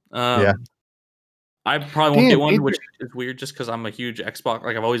awesome. Yeah. I probably won't get one, which is weird, just because I'm a huge Xbox.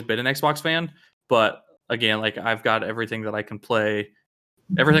 Like I've always been an Xbox fan, but again, like I've got everything that I can play.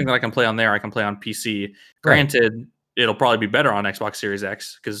 Everything that I can play on there, I can play on PC. Granted, it'll probably be better on Xbox Series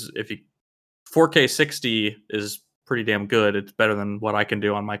X because 4K 60 is pretty damn good. It's better than what I can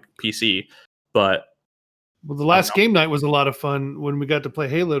do on my PC. But the last game night was a lot of fun when we got to play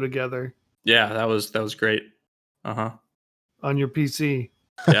Halo together. Yeah, that was great. On your PC.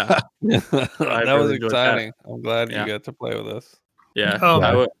 Yeah. That was exciting. That. I'm glad you got to play with us. Yeah.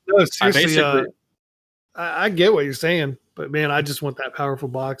 No, seriously, I get what you're saying, but man, I just want that powerful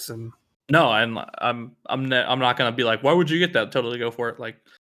box and no, I'm not gonna be like, why would you get that? Totally go for it. Like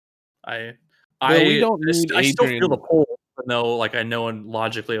I still feel the pull, no, like I know and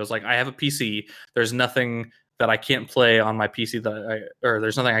logically I was like, I have a PC. There's nothing that I can't play on my PC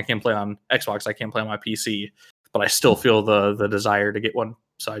there's nothing I can't play on Xbox I can't play on my PC. But I still feel the desire to get one,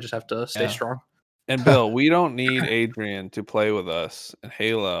 so I just have to stay strong. And Bill, we don't need Adrian to play with us in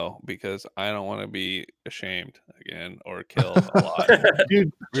Halo because I don't want to be ashamed again or killed a lot.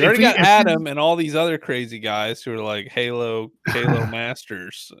 Dude, we already got Adam and all these other crazy guys who are like Halo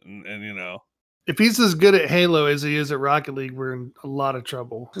masters, and if he's as good at Halo as he is at Rocket League, we're in a lot of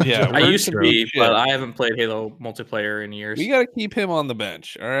trouble. Yeah, I used to be, but I haven't played Halo multiplayer in years. We got to keep him on the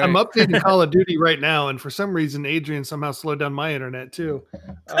bench. All right. I'm updating Call of Duty right now, and for some reason, Adrian somehow slowed down my internet too.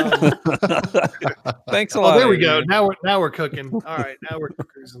 Thanks a lot. Oh, there we go. Now we're cooking. All right, now we're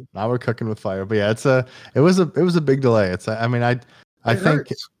cruising. Now we're cooking with fire. But yeah, it was a big delay. I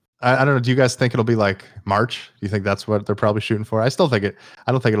think. I don't know. Do you guys think it'll be like March? Do you think that's what they're probably shooting for? I still think it.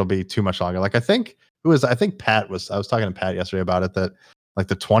 I don't think it'll be too much longer. Like I think Pat was. I was talking to Pat yesterday about it that like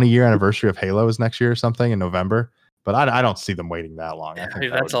the 20-year anniversary of Halo is next year or something in November. But I don't see them waiting that long. I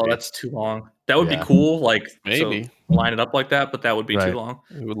think that's too long. That would be cool. Like maybe line it up like that, but that would be too long.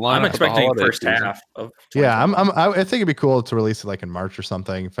 I'm expecting first half of. Yeah, I think it'd be cool to release it like in March or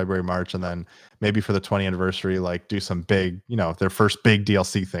something, February, March, and then maybe for the 20th anniversary, like do some big, their first big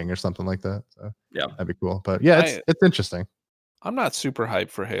DLC thing or something like that. So yeah, that'd be cool. But yeah, it's interesting. I'm not super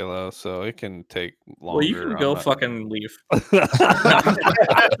hyped for Halo, so it can take longer. Well, you can go fucking leave.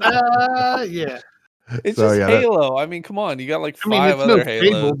 Yeah. It's just Halo. I mean, come on. You got like 5 other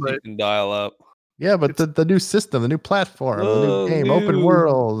Halos you can dial up. Yeah, but the new system, the new platform, the new game, open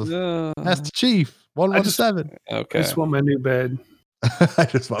world, Master Chief, 117. Okay. I just want my new bed. I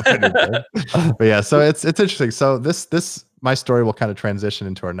just want my new bed. But yeah, so it's interesting. So this my story will kind of transition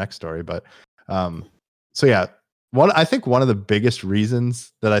into our next story. But so yeah, I think one of the biggest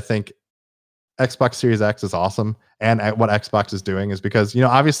reasons that I think Xbox Series X is awesome and what Xbox is doing is because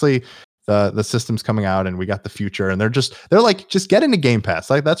obviously the system's coming out and we got the future and they're like just get into Game Pass.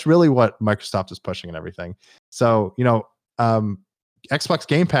 Like that's really what Microsoft is pushing and everything. So Xbox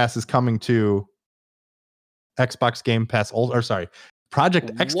Game Pass is coming to Xbox Game Pass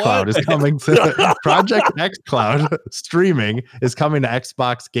Project X Cloud is coming to Project X Cloud streaming is coming to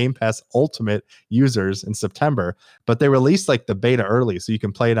Xbox Game Pass Ultimate users in September, but they released like the beta early so you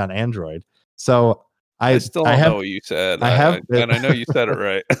can play it on Android. So I still don't know what you said. And I know you said it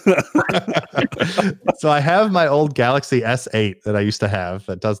right. So I have my old Galaxy S8 that I used to have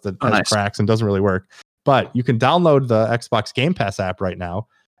that has cracks and doesn't really work. But you can download the Xbox Game Pass app right now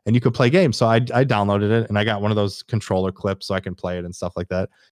and you can play games. So I downloaded it and I got one of those controller clips so I can play it and stuff like that.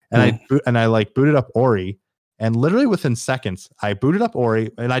 And I like booted up Ori, and literally within seconds I booted up Ori,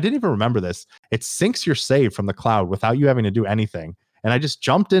 and I didn't even remember this. It syncs your save from the cloud without you having to do anything. And I just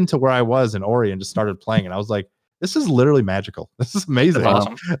jumped into where I was in Ori and just started playing. And I was like, this is literally magical. This is amazing.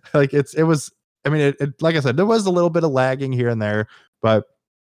 Awesome. Like it was, I mean, it like I said, there was a little bit of lagging here and there, but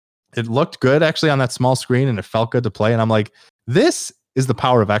it looked good actually on that small screen, and it felt good to play. And I'm like, this is the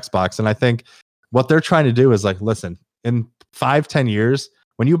power of Xbox. And I think what they're trying to do is like, listen, in 5-10 years,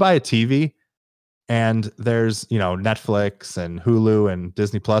 when you buy a TV and there's, Netflix and Hulu and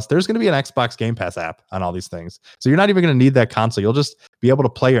Disney Plus, there's going to be an Xbox Game Pass app on all these things. So you're not even going to need that console. You'll just be able to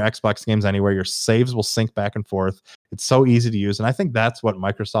play your Xbox games anywhere. Your saves will sync back and forth. It's so easy to use. And I think that's what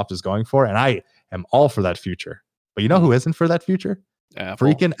Microsoft is going for. And I am all for that future. But you know who isn't for that future? Apple.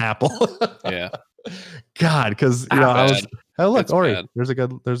 Freaking Apple. Yeah. God, because I was. Oh, look, It's Ori. bad. There's a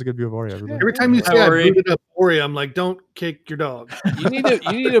good view of Ori. Everybody. Every time you say I booted up Ori, I'm like, don't kick your dog. You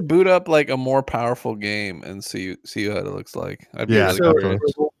need to boot up like a more powerful game and see what it looks like. I'd be really So,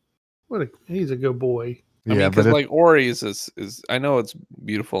 curious. he's a good boy. I mean, because like Ori's is I know it's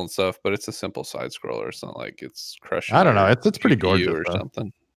beautiful and stuff, but it's a simple side scroller. It's not like it's crushing. I don't know. It's pretty gorgeous or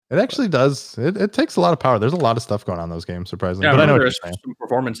something. It actually does. It takes a lot of power. There's a lot of stuff going on in those games, surprisingly. Yeah, but I know there's some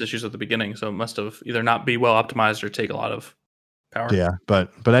performance issues at the beginning, so it must have either not be well optimized or take a lot of power. Yeah,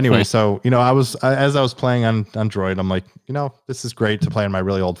 but anyway, so as I was playing on Android, I'm like, this is great to play on my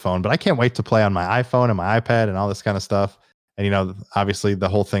really old phone, but I can't wait to play on my iPhone and my iPad and all this kind of stuff. And obviously the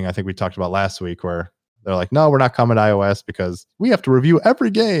whole thing I think we talked about last week, where they're like, no, we're not coming to iOS because we have to review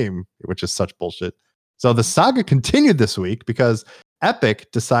every game, which is such bullshit. So the saga continued this week because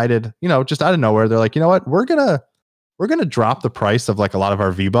Epic decided, just out of nowhere, they're like, you know what, we're gonna drop the price of like a lot of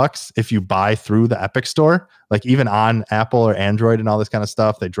our V-Bucks if you buy through the Epic store, like even on Apple or Android and all this kind of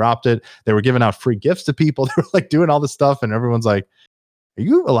stuff. They dropped it. They were giving out free gifts to people. They were like doing all this stuff, and everyone's like, are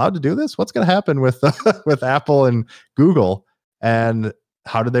you allowed to do this? What's going to happen with with Apple and Google? And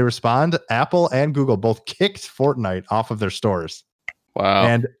how did they respond? Apple and Google both kicked Fortnite off of their stores. Wow.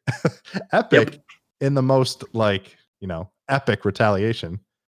 And Epic, in the most epic retaliation,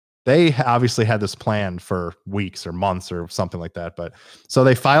 they obviously had this planned for weeks or months or something like that. But so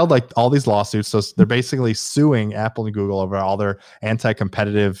they filed like all these lawsuits. So they're basically suing Apple and Google over all their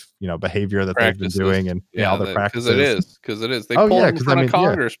anti-competitive, behavior that practices. They've been doing, and all their practices. Because it is. They pulled in front of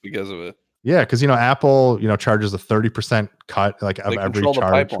Congress because of it. Yeah, because Apple, charges a 30% cut of every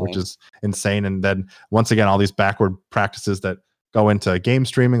charge, which is insane. And then once again, all these backward practices that go into game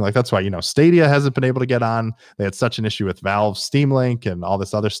streaming. Like that's why, Stadia hasn't been able to get on. They had such an issue with Valve Steam Link and all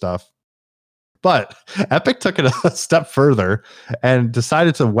this other stuff. But Epic took it a step further and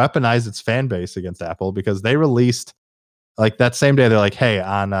decided to weaponize its fan base against Apple, because they released like that same day. They're like, hey,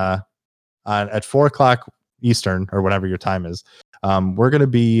 on at 4:00 Eastern or whatever your time is, we're going to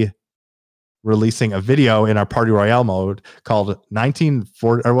be releasing a video in our Party Royale mode called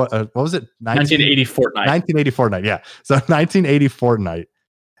 1940 or what was it? 1980 Fortnite. 1980 Fortnite. Yeah. So 1980 Fortnite.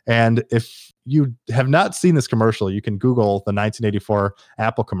 And if you have not seen this commercial, you can Google the 1984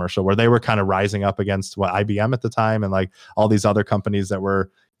 Apple commercial, where they were kind of rising up against IBM at the time and like all these other companies that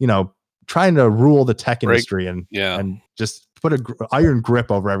were, trying to rule the tech industry and just put a iron grip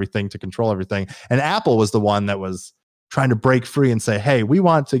over everything to control everything. And Apple was the one that was trying to break free and say, hey, we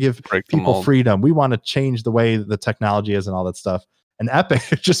want to give people freedom. We want to change the way the technology is and all that stuff. And Epic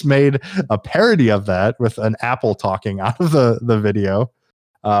just made a parody of that with an Apple talking out of the video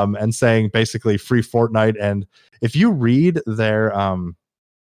and saying basically free Fortnite. And if you read their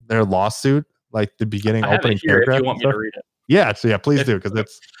lawsuit, like the beginning opening paragraph. If you want me to read it. Yeah, so please do, because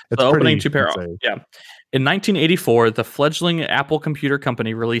it's the opening two paragraphs. Yeah. In 1984, the fledgling Apple computer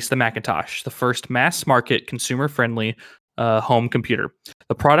company released the Macintosh, the first mass-market, consumer-friendly home computer.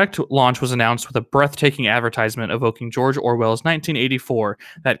 The product launch was announced with a breathtaking advertisement evoking George Orwell's 1984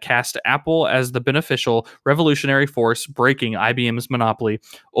 that cast Apple as the beneficial, revolutionary force breaking IBM's monopoly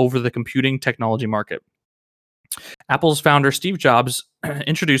over the computing technology market. Apple's founder Steve Jobs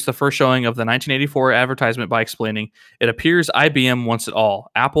introduced the first showing of the 1984 advertisement by explaining, "It appears IBM wants it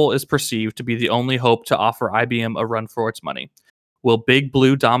all. Apple is perceived to be the only hope to offer IBM a run for its money. Will Big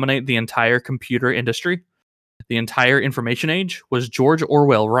Blue dominate the entire computer industry? The entire information age? Was George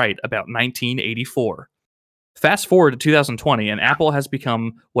Orwell right about 1984? Fast forward to 2020, and Apple has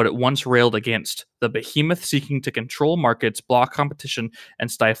become what it once railed against, the behemoth seeking to control markets, block competition,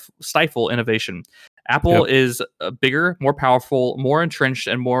 and stifle innovation. Apple is bigger, more powerful, more entrenched,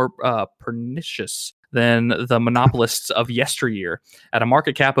 and more pernicious than the monopolists of yesteryear. At a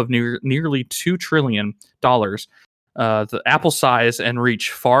market cap of nearly $2 trillion, the Apple size and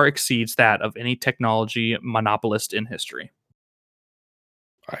reach far exceeds that of any technology monopolist in history."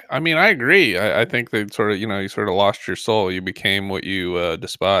 I mean, I agree. I think they sort of, you sort of lost your soul. You became what you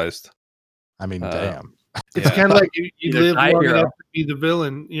despised. I mean, damn. It's kind of like you live long enough to be the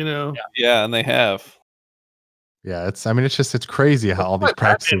villain, Yeah, and they have. Yeah, it's crazy how all these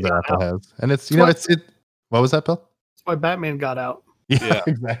practices that Apple has. And it's, what was that, Bill? That's why Batman got out. Yeah,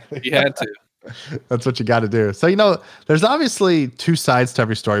 exactly. You had to. That's what you got to do. So, there's obviously two sides to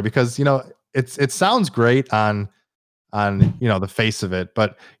every story because, it sounds great on the face of it,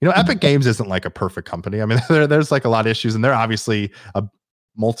 but Epic Games isn't like a perfect company. I mean, there's like a lot of issues, and they're obviously a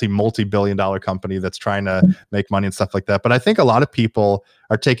multi-billion dollar company that's trying to make money and stuff like that. But I think a lot of people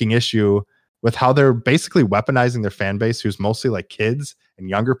are taking issue with how they're basically weaponizing their fan base, who's mostly like kids and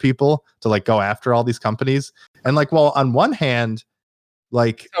younger people, to like go after all these companies. And like, well, on one hand,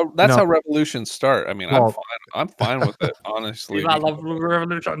 like that's how revolutions start. I mean, well, I'm fine with it, honestly. I love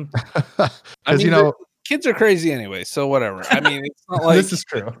revolution. I mean, kids are crazy anyway, so whatever. I mean, it's not like this is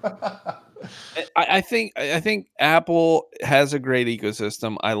true. I think Apple has a great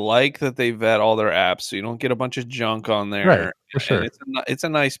ecosystem. I like that they vet all their apps, so you don't get a bunch of junk on there. Right, for sure. And it's a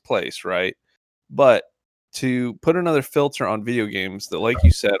nice place, right? But to put another filter on video games that, like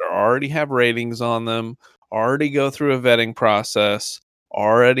you said, already have ratings on them, already go through a vetting process,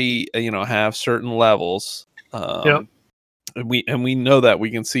 already have certain levels. Yep. And we know that,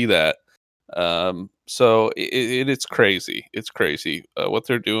 we can see that. So it's crazy. It's crazy what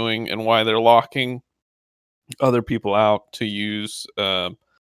they're doing and why they're locking other people out to use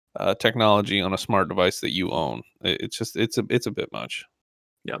technology on a smart device that you own. It's a bit much.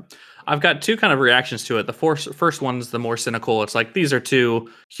 Yeah. I've got two kind of reactions to it. The first one's the more cynical. It's like, these are two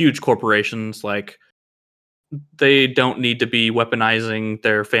huge corporations. Like, they don't need to be weaponizing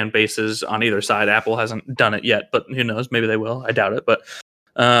their fan bases on either side. Apple hasn't done it yet, but who knows? Maybe they will. I doubt it. But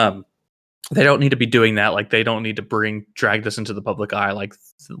they don't need to be doing that. Like, they don't need to drag this into the public eye. Like,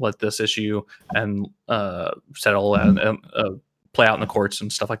 let this issue and settle and play out in the courts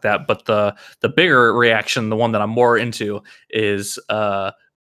and stuff like that. But the bigger reaction, the one that I'm more into, is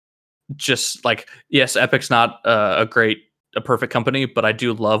just like, yes, Epic's not a perfect company, but I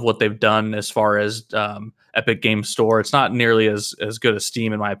do love what they've done as far as Epic Games Store. It's not nearly as good as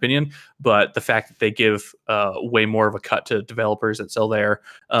Steam, in my opinion, but the fact that they give way more of a cut to developers that sell there.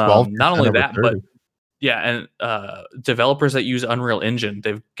 Not only that, 30. But yeah, and developers that use Unreal Engine,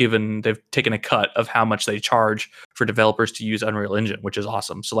 they've taken a cut of how much they charge for developers to use Unreal Engine, which is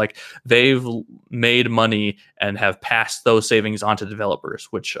awesome. So like, they've made money and have passed those savings on to developers,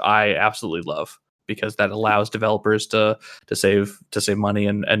 which I absolutely love, because that allows developers to save money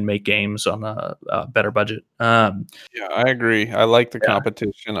and make games on a better budget. Yeah, I agree. I like the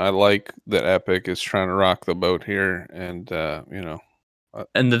competition. I like that Epic is trying to rock the boat here, and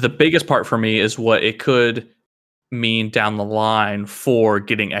and the biggest part for me is what it could mean down the line for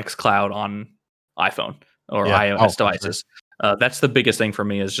getting xCloud on iPhone or iOS devices. Sure. That's the biggest thing for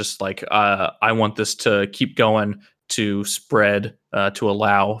me, is just like, I want this to keep going, to spread, to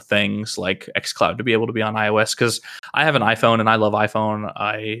allow things like xCloud to be able to be on iOS, because I have an iPhone and I love iPhone.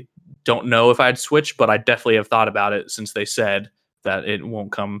 I don't know if I'd switch, but I definitely have thought about it since they said that it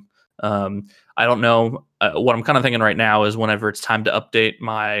won't come. I don't know. What I'm kind of thinking right now is, whenever it's time to update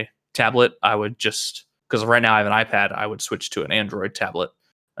my tablet, I would just, because right now I have an iPad, I would switch to an Android tablet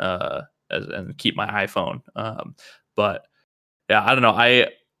and keep my iPhone. But yeah, I don't know.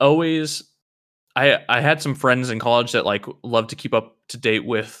 I had some friends in college that like love to keep up to date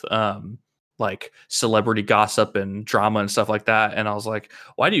with like celebrity gossip and drama and stuff like that. And I was like,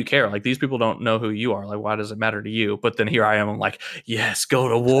 why do you care? Like, these people don't know who you are. Like, why does it matter to you? But then here I am, I'm like, yes, go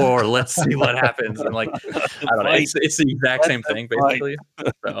to war. Let's see what happens. And like, I don't know. It's the exact same thing, basically.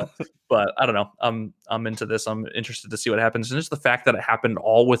 So, but I don't know. I'm into this. I'm interested to see what happens. And just the fact that it happened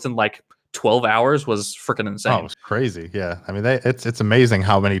all within like 12 hours was freaking insane. Oh, it was crazy. Yeah. I mean, it's amazing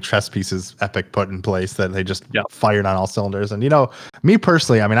how many chess pieces Epic put in place that they just fired on all cylinders. And, me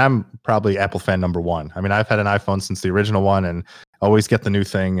personally, I mean, I'm probably Apple fan number one. I mean, I've had an iPhone since the original one and always get the new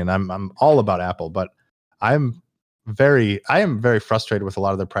thing. And I'm all about Apple, but I am very frustrated with a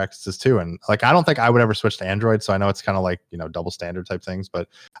lot of their practices too. And like, I don't think I would ever switch to Android. So I know it's kind of like, double standard type things, but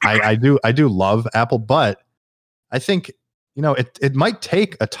I do love Apple, but I think, it might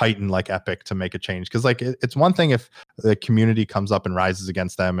take a titan like Epic to make a change, because like it's one thing if the community comes up and rises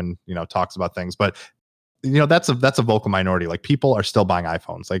against them and talks about things, but that's a vocal minority. Like, people are still buying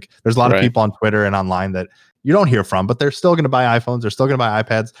iPhones. Like, there's a lot of people on Twitter and online that you don't hear from, but they're still going to buy iPhones. They're still going to buy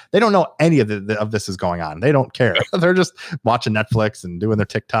iPads. They don't know any of this is going on. They don't care. They're just watching Netflix and doing their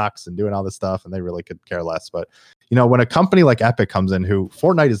TikToks and doing all this stuff, and they really could care less. But when a company like Epic comes in, who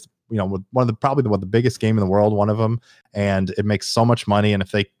Fortnite is one of the biggest game in the world, one of them, and it makes so much money. And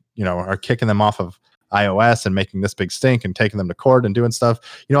if they, are kicking them off of iOS and making this big stink and taking them to court and doing stuff,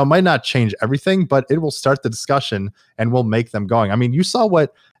 it might not change everything, but it will start the discussion and will make them going. I mean, you saw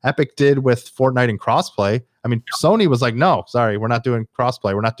what Epic did with Fortnite and crossplay. I mean, Sony was like, no, sorry, we're not doing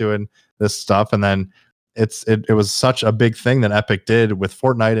crossplay. We're not doing this stuff. And then it was such a big thing that Epic did with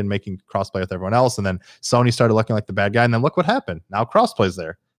Fortnite and making crossplay with everyone else, and then Sony started looking like the bad guy, and then look what happened. Now crossplay's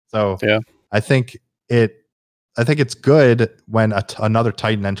there. So yeah, I think it's good when another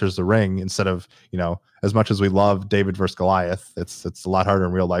Titan enters the ring instead of, as much as we love David versus Goliath, it's a lot harder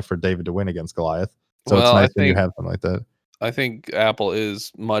in real life for David to win against Goliath. So it's nice when you have something like that. I think Apple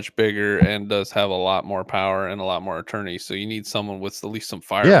is much bigger and does have a lot more power and a lot more attorneys. So you need someone with at least some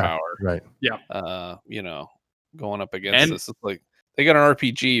firepower. Right. Yeah. Going up against this. It's like they got an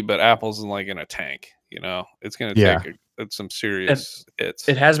RPG, but Apple's in a tank. It's going to take some serious hits.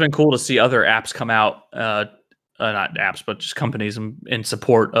 It has been cool to see other apps come out. Not apps, but just companies in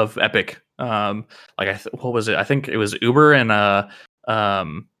support of Epic. What was it? I think it was Uber and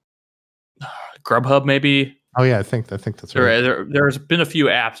Grubhub, maybe. Oh yeah, I think that's right. There's been a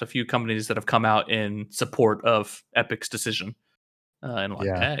few companies that have come out in support of Epic's decision.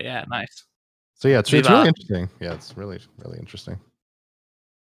 Nice. So yeah, it's really interesting. Yeah, it's really, really interesting.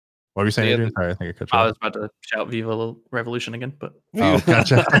 What were you saying, Adrian? Sorry, I think I cut you off. I was about to shout "Viva Revolution" again, but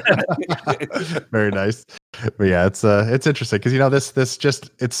gotcha. Very nice. But yeah, it's interesting because this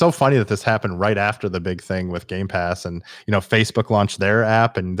just, it's so funny that this happened right after the big thing with Game Pass, and Facebook launched their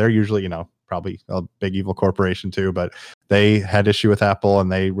app, and they're usually probably a big evil corporation too, but they had issue with Apple and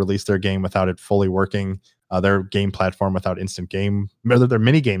they released their game without it fully working. Their game platform without instant game, their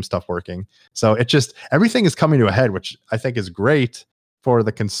mini game stuff working. So it just, everything is coming to a head, which I think is great for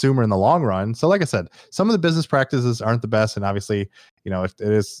the consumer in the long run. So like I said, some of the business practices aren't the best, and obviously,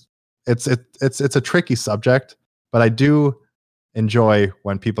 it's a tricky subject, but I do enjoy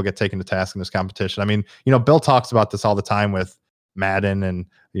when people get taken to task in this competition. I mean, Bill talks about this all the time with Madden and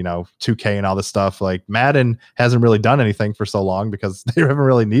 2K and all this stuff. Like Madden hasn't really done anything for so long because they haven't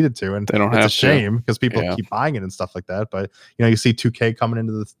really needed to, and they don't it's have a shame because people keep buying it and stuff like that. But you see 2K coming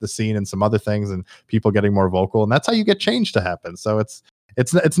into the scene and some other things, and people getting more vocal, and that's how you get change to happen. So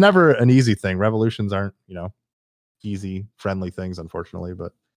it's never an easy thing. Revolutions aren't easy friendly things, unfortunately,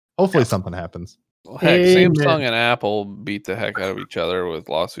 but hopefully something happens. Well, heck, Samsung and Apple beat the heck out of each other with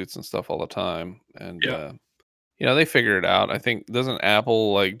lawsuits and stuff all the time, and they figure it out. I think, doesn't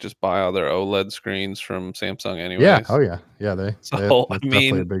Apple just buy all their OLED screens from Samsung anyways? Yeah. Oh yeah. Yeah. That's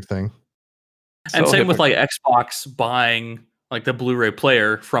definitely a big thing. And same with Xbox buying the Blu-ray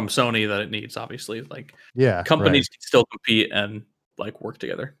player from Sony that it needs. Obviously, companies can still compete and work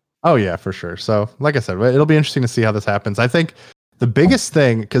together. Oh yeah, for sure. So like I said, it'll be interesting to see how this happens. I think the biggest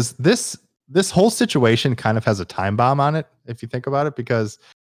thing, because this whole situation kind of has a time bomb on it, if you think about it, because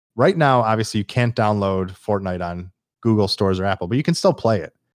right now, obviously, you can't download Fortnite on Google stores or Apple, but you can still play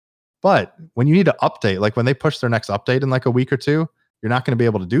it. But when you need to update, like when they push their next update in a week or two, you're not going to be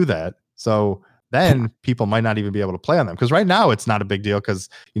able to do that. So then people might not even be able to play on them. Because right now, it's not a big deal because,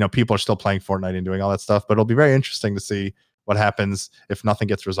 people are still playing Fortnite and doing all that stuff. But it'll be very interesting to see what happens if nothing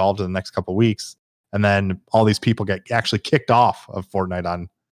gets resolved in the next couple of weeks. And then all these people get actually kicked off of Fortnite on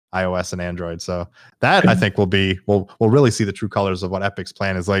iOS and Android. So that I think we'll really see the true colors of what Epic's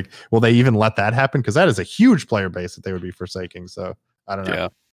plan is like. Will they even let that happen? Because that is a huge player base that they would be forsaking. So I don't know. Yeah.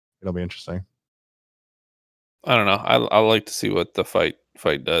 It'll be interesting. I don't know. I like to see what the fight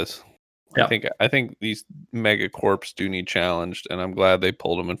does. Yeah. I think these mega corps do need challenged, and I'm glad they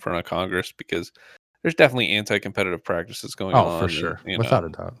pulled them in front of Congress because there's definitely anti-competitive practices going on. Oh, for sure. Without a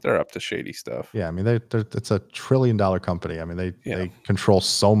doubt. They're up to shady stuff. Yeah, I mean, it's a $1 trillion company. I mean, they control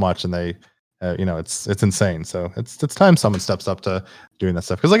so much, and they, it's insane. So it's time someone steps up to doing that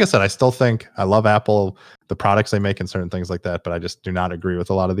stuff. Because like I said, I still think I love Apple, the products they make and certain things like that, but I just do not agree with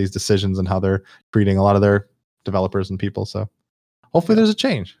a lot of these decisions and how they're treating a lot of their developers and people. So hopefully there's a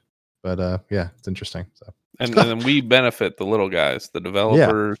change. But it's interesting. So and then we benefit the little guys, the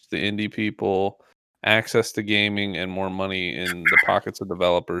developers, the indie people. Access to gaming and more money in the pockets of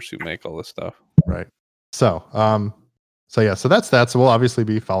developers who make all this stuff. Right. So that's that. So we'll obviously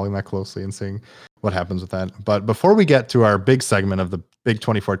be following that closely and seeing what happens with that. But before we get to our big segment of the big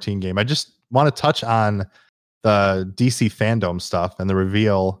 2014 game, I just want to touch on the DC fandom stuff and the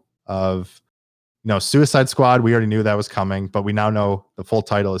reveal of, Suicide Squad. We already knew that was coming, but we now know the full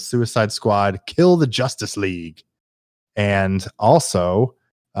title is Suicide Squad: Kill the Justice League. And also,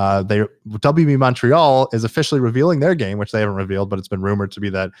 WB Montreal is officially revealing their game, which they haven't revealed, but it's been rumored to be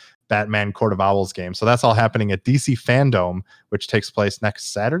that Batman Court of Owls game. So that's all happening at DC Fandom, which takes place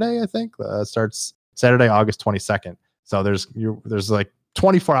next Saturday, I think. Starts Saturday, August 22nd. So there's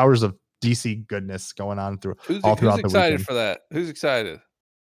 24 hours of DC goodness going on all throughout the weekend. Who's excited for that? Who's excited?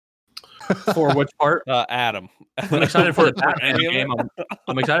 For which part? Adam. I'm excited for the Batman game.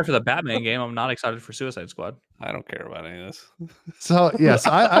 I'm excited for the Batman game. I'm not excited for Suicide Squad. I don't care about any of this. So yes,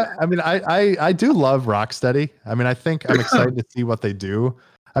 I mean I do love Rocksteady. I mean I think I'm excited to see what they do.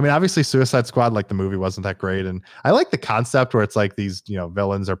 I mean obviously Suicide Squad, like the movie, wasn't that great, and I like the concept where it's like these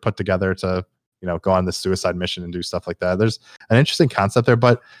villains are put together to go on this suicide mission and do stuff like that. There's an interesting concept there,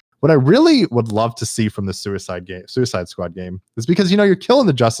 but what I really would love to see from the Suicide Squad game is because you're killing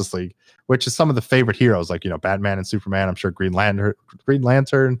the Justice League, which is some of the favorite heroes like Batman and Superman. I'm sure Green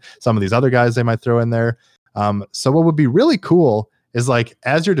Lantern, some of these other guys they might throw in there. So what would be really cool is like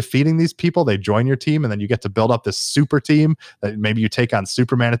as you're defeating these people, they join your team, and then you get to build up this super team that maybe you take on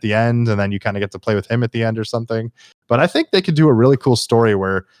Superman at the end, and then you kind of get to play with him at the end or something. But I think they could do a really cool story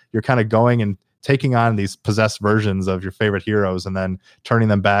where you're kind of going and taking on these possessed versions of your favorite heroes and then turning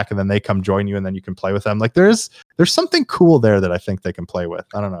them back, and then they come join you, and then you can play with them. Like there's something cool there that I think they can play with.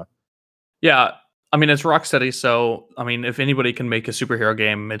 I don't know. Yeah. I mean, it's Rocksteady, so I mean, if anybody can make a superhero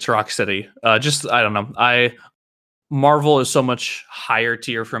game, it's Rocksteady. I don't know. Marvel is so much higher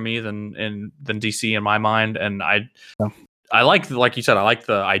tier for me than DC in my mind, and I like you said, I like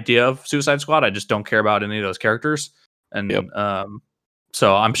the idea of Suicide Squad. I just don't care about any of those characters, and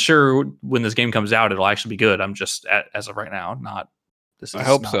so I'm sure when this game comes out, it'll actually be good. I'm just as of right now, not. I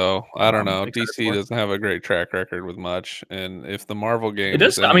hope so. I don't know. DC doesn't have a great track record with much, and if the Marvel game, it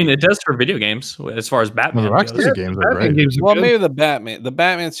does. I mean, it does for video games as far as Batman. The Rocksteady games are great. Well, maybe the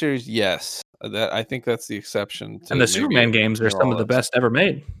Batman series, yes. I think that's the exception. And the Superman games are some of the best ever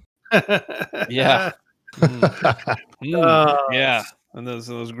made. Yeah. Yeah. And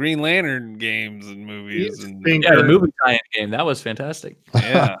those Green Lantern games and movies, and the movie tie-in game, that was fantastic.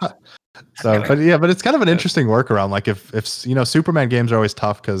 Yeah. But it's kind of an interesting workaround. Like if Superman games are always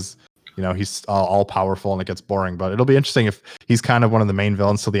tough because he's all powerful and it gets boring. But it'll be interesting if he's kind of one of the main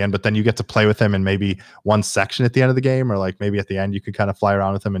villains till the end. But then you get to play with him in maybe one section at the end of the game, or like maybe at the end you could kind of fly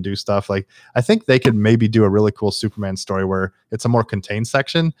around with him and do stuff. Like I think they could maybe do a really cool Superman story where it's a more contained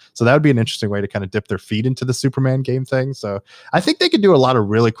section. So that would be an interesting way to kind of dip their feet into the Superman game thing. So I think they could do a lot of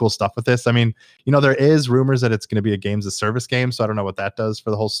really cool stuff with this. I mean, there is rumors that it's going to be a games as service game. So I don't know what that does for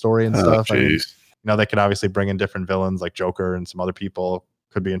the whole story and stuff. I mean, they could obviously bring in different villains like Joker and some other people.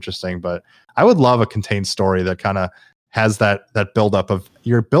 Could be interesting, but I would love a contained story that kind of has that buildup of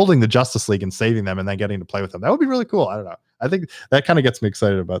you're building the Justice League and saving them and then getting to play with them. That would be really cool. I don't know. I think that kind of gets me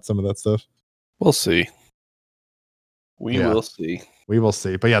excited about some of that stuff. We'll see. We will see. We will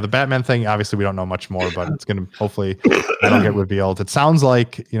see. But yeah, the Batman thing, obviously we don't know much more, but it's going to hopefully that'll get revealed. It sounds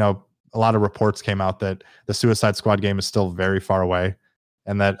like, a lot of reports came out that the Suicide Squad game is still very far away.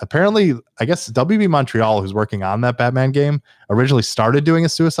 And that apparently, I guess WB Montreal, who's working on that Batman game, originally started doing a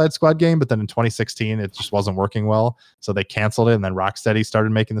Suicide Squad game, but then in 2016, it just wasn't working well. So they canceled it. And then Rocksteady started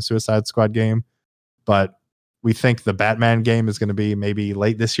making the Suicide Squad game. But we think the Batman game is going to be maybe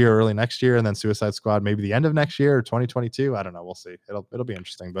late this year, early next year. And then Suicide Squad, maybe the end of next year or 2022. I don't know. We'll see. It'll be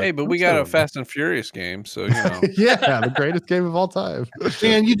interesting. But hey, but we got a Fast and Furious game. So, yeah, the greatest game of all time.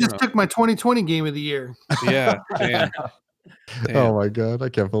 Man, you just took my 2020 game of the year. Yeah. Damn. Oh my god, I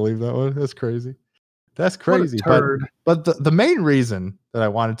can't believe that one. That's crazy. But the main reason that I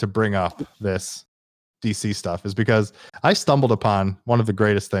wanted to bring up this DC stuff is because I stumbled upon one of the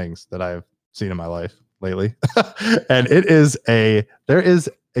greatest things that I've seen in my life lately. And there is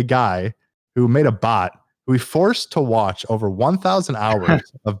a guy who made a bot who he forced to watch over 1,000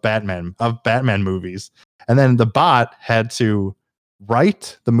 hours of Batman movies. And then the bot had to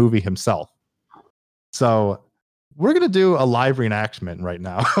write the movie himself. So we're going to do a live reenactment right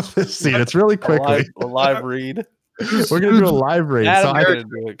now of this scene. It's really quickly. A live read. We're going to do a live read. Adam's going to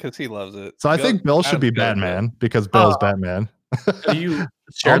do it because he loves it. So I think Bill should be Batman because Bill's Batman. Are you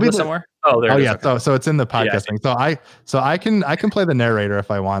shared this somewhere? Oh, there it is. Yeah. Okay. So it's in the podcast thing. So I can play the narrator if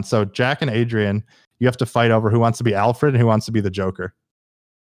I want. So Jack and Adrian, you have to fight over who wants to be Alfred and who wants to be the Joker.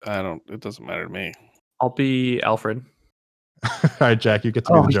 It doesn't matter to me. I'll be Alfred. All right, Jack, you get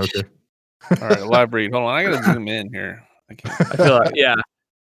to be the Joker. All right, live read. Hold on, I gotta zoom in here. I feel like, yeah.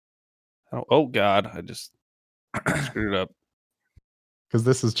 Oh God, I just screwed it up. Because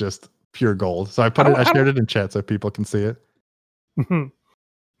this is just pure gold. So I shared it in chat so people can see it. Can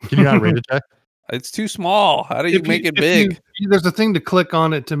you not read it, Jack? It's too small. How do you make it big? There's a thing to click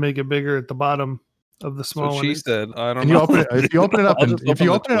on it to make it bigger at the bottom of the small one. She said, "I don't know." If you open it up,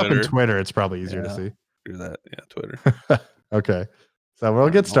 in Twitter, it's probably easier to see. Do that, Twitter. Okay. So we'll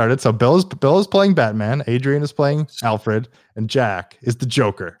get started. So Bill is playing Batman, Adrian is playing Alfred, and Jack is the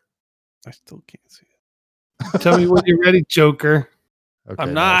Joker. I still can't see it. Tell me when you're ready, Joker. Okay,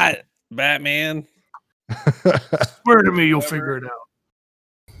 I'm not Batman. Swear to me, you'll figure it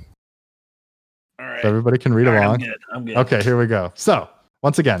out. All right. So everybody can read along. I'm good. Okay, here we go. So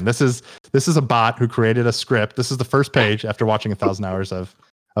once again, this is a bot who created a script. This is the first page after watching 1,000 hours of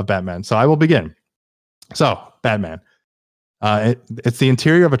Batman. So I will begin. So Batman. It's the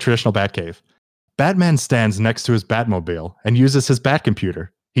interior of a traditional Batcave. Batman stands next to his Batmobile and uses his Batcomputer.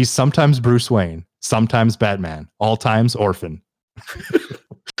 He's sometimes Bruce Wayne, sometimes Batman, all times orphan.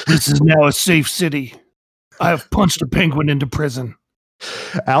 This is now a safe city. I have punched a penguin into prison.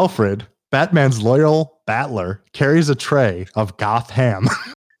 Alfred, Batman's loyal battler, carries a tray of goth ham.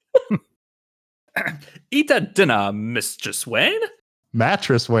 Eat a dinner, Mistress Wayne.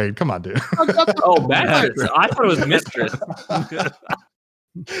 Mattress Wayne, come on, dude. Oh, mattress. I thought it was mistress.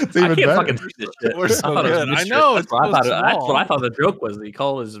 It's I even can't better. fucking read this shit. We're so thought it was good. I mistress. know, That's it's what, so that's what small. I thought the joke was. That he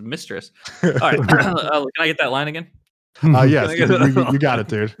called his mistress. All right. Can I get that line again? Yes, Can I get you got it,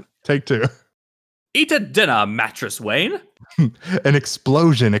 dude. Take two. Eat a dinner, Mattress Wayne. An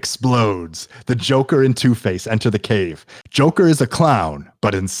explosion explodes. The Joker and Two-Face enter the cave. Joker is a clown,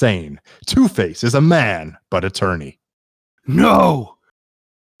 but insane. Two-Face is a man, but attorney. No,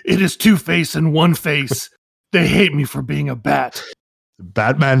 it is Two-Face and One-Face. They hate me for being a bat.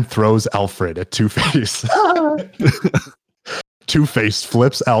 Batman throws Alfred at Two-Face. Two-Face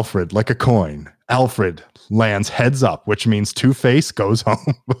flips Alfred like a coin. Alfred lands heads up, which means Two-Face goes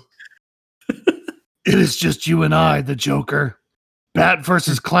home. It is just you and I, the Joker. Bat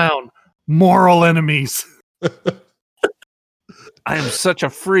versus clown. Moral enemies. I am such a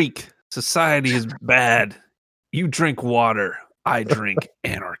freak. Society is bad. You drink water. I drink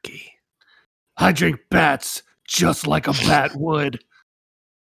anarchy. I drink bats just like a bat would.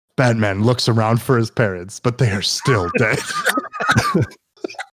 Batman looks around for his parents, but they are still dead.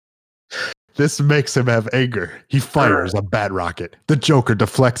 This makes him have anger. He fires a bat rocket. The Joker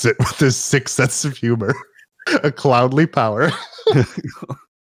deflects it with his sixth sense of humor, a cloudly power. I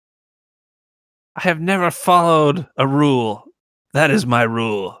have never followed a rule. That is my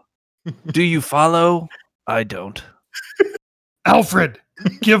rule. Do you follow? I don't. Alfred,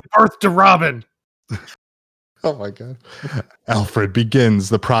 give birth to Robin. Oh my God. Alfred begins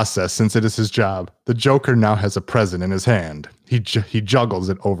the process since it is his job. The Joker now has a present in his hand. He juggles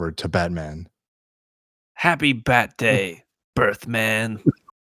it over to Batman. Happy Bat Day, Birthman.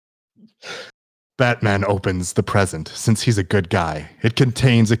 Batman opens the present since he's a good guy. It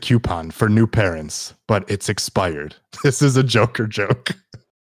contains a coupon for new parents, but it's expired. This is a Joker joke.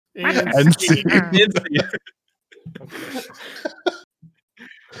 And see.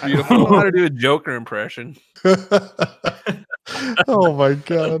 I don't know how to do a Joker impression. Oh my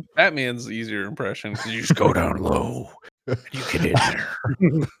God. Batman's the easier impression because you just go down low. And you get in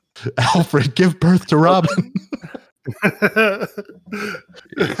there. Alfred, give birth to Robin.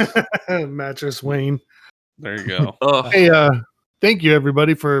 Mattress Wayne. There you go. Hey, thank you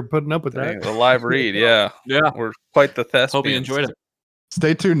everybody for putting up with that. The live read, yeah. We're quite the thespians. Hope you enjoyed it.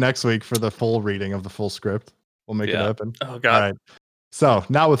 Stay tuned next week for the full reading of the full script. We'll make it happen. Oh God. All right. So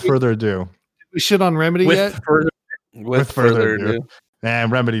now with further ado. We shit on Remedy yet? With further ado.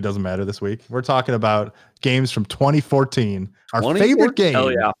 And Remedy doesn't matter this week. We're talking about games from 2014. Our favorite game.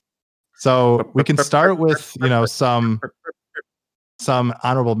 Hell yeah. So we can start with, some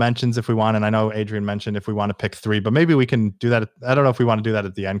honorable mentions if we want. And I know Adrian mentioned if we want to pick three, but maybe we can do that. I don't know if we want to do that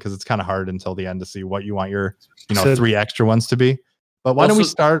at the end because it's kind of hard until the end to see what you want your, three extra ones to be. But why don't we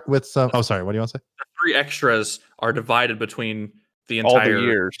start with some? Oh, sorry. What do you want to say? The three extras are divided between the All entire the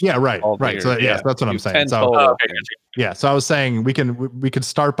years. Yeah, right. All the Right. years. So yeah, that's what I'm saying. So okay. yeah, so I was saying we could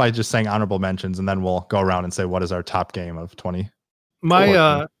start by just saying honorable mentions and then we'll go around and say what is our top game of 20.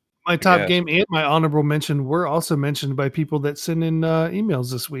 My top game and my honorable mention were also mentioned by people that send in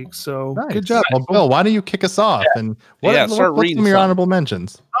emails this week. So Nice. good job. Well, Bill, why don't you kick us off? And start what's reading some of your some. honorable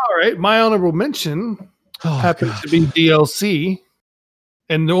mentions? All right. My honorable mention happens to be DLC.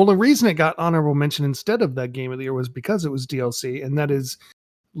 And the only reason it got honorable mention instead of that game of the year was because it was DLC, and that is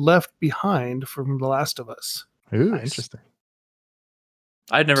Left Behind from The Last of Us. Ooh, Nice. interesting.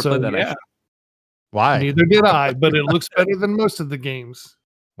 I'd never played that. Yeah, Actually. Why? neither did I, but it looks better than most of the games.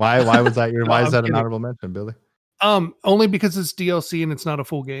 Why was that your? No, Why is I'm that an kidding. honorable mention, Billy? Only because it's DLC and it's not a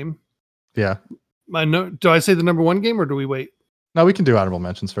full game. Yeah. Do I say the number one game or do we wait? No, we can do honorable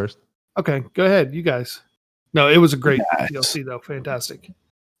mentions first. Okay, go ahead, you guys. No, it was a great DLC though. Fantastic.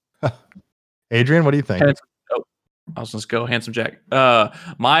 Adrian, what do you think? I was just go Handsome Jack.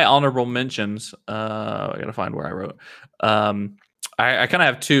 My honorable mentions. I gotta find where I wrote. I kind of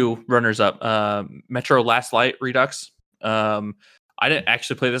have two runners up. Metro Last Light Redux. I didn't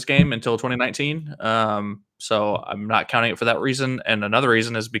actually play this game until 2019. So I'm not counting it for that reason. And another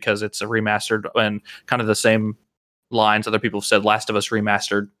reason is because it's a remastered and kind of the same lines other people have said. Last of Us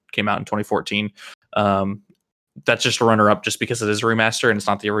Remastered came out in 2014. That's just a runner-up just because it is a remaster and it's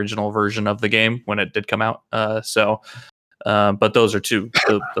not the original version of the game when it did come out. But those are those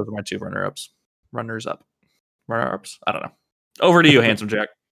are my two runners-ups. Runner-ups. I don't know. Over to you, Handsome Jack.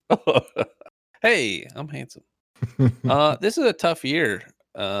 Hey, I'm handsome. This is a tough year,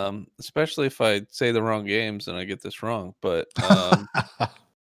 especially if I say the wrong games and I get this wrong. But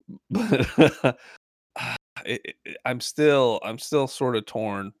I'm still sort of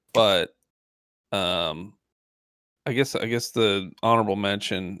torn. But I guess the honorable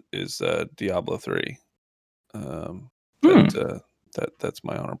mention is Diablo 3. That's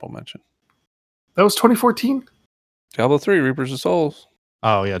my honorable mention. That was 2014? Diablo 3, Reapers of Souls.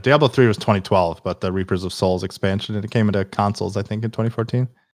 Oh yeah, Diablo 3 was 2012, but the Reapers of Souls expansion, and it came into consoles, I think, in 2014.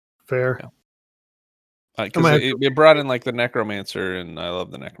 Fair. Because it brought in like the Necromancer, and I love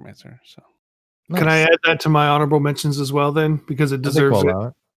the Necromancer. So nice. Can I add that to my honorable mentions as well then? Because it deserves it.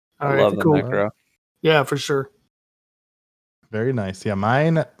 I love the Necro. Yeah, for sure. Very nice. Yeah,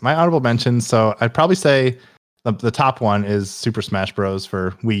 my honorable mentions. So I'd probably say the top one is Super Smash Bros.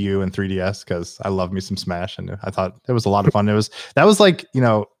 For Wii U and 3DS because I love me some Smash, and I thought it was a lot of fun. That was like,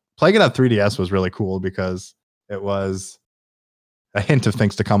 playing it on 3DS was really cool because it was a hint of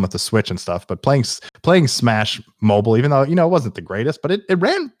things to come with the Switch and stuff. But playing Smash mobile, even though it wasn't the greatest, but it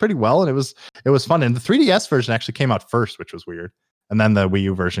ran pretty well, and it was fun. And the 3DS version actually came out first, which was weird, and then the Wii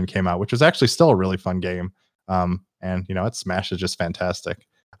U version came out, which was actually still a really fun game. And Smash is just fantastic.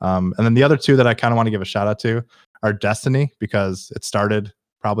 And then the other two that I kind of want to give a shout out to are Destiny, because it started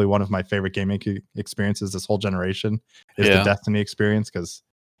probably one of my favorite gaming experiences this whole generation is the Destiny experience. Because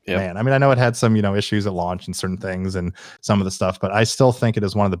man, I mean, I know it had some, issues at launch and certain things and some of the stuff, but I still think it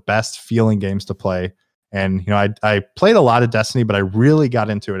is one of the best feeling games to play. And, I played a lot of Destiny, but I really got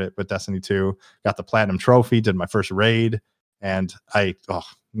into it with Destiny 2, got the Platinum Trophy, did my first raid, and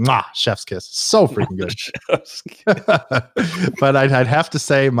chef's kiss. So freaking good. But I'd have to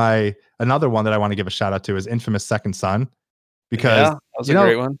say another one that I want to give a shout out to is Infamous Second Son, because that was a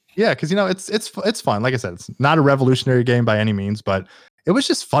great one. Yeah, because it's fun. Like I said, it's not a revolutionary game by any means, but it was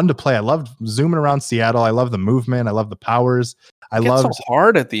just fun to play. I loved zooming around Seattle. I love the movement. I love the powers. It gets so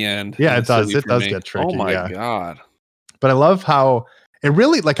hard at the end. Yeah, it does. It does get tricky. Oh my god. But I love how it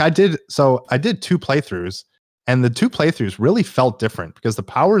really, I did 2 playthroughs. And the 2 playthroughs really felt different because the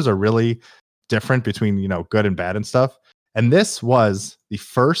powers are really different between, good and bad and stuff. And this was the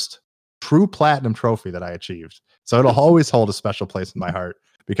first true platinum trophy that I achieved. So it'll always hold a special place in my heart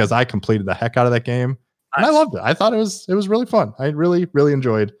because I completed the heck out of that game. And I loved it. I thought it was really fun. I really, really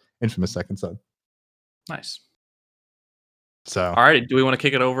enjoyed Infamous Second Son. Nice. So, all right. Do we want to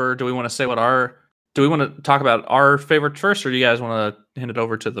kick it over? Do we want to say do we want to talk about our favorite first, or do you guys want to hand it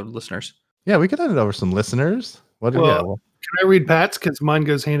over to the listeners? Yeah, we could hand it over some listeners. Can I read Pat's? Because mine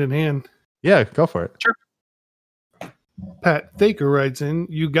goes hand in hand. Yeah, go for it. Sure. Pat Thaker writes in,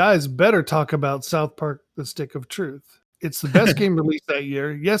 you guys better talk about South Park: The Stick of Truth. It's the best game released that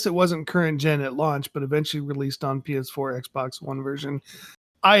year. Yes, it wasn't current gen at launch, but eventually released on PS4, Xbox One version.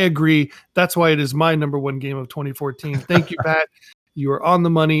 I agree. That's why it is my number one game of 2014. Thank you, Pat. You are on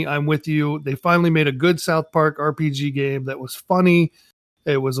the money. I'm with you. They finally made a good South Park RPG game that was funny.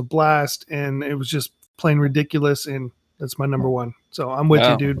 It was a blast, and it was just plain ridiculous, and that's my number one. So I'm with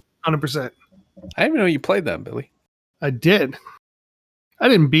you, dude. 100%. I didn't even know you played that, Billy. I did. I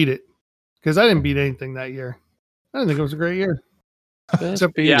didn't beat it because I didn't beat anything that year. I didn't think it was a great year. For me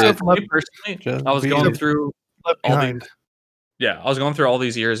personally, I was going through Left Behind. I was going through all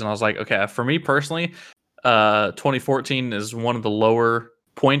these years, and I was like, okay, for me personally, 2014 is one of the lower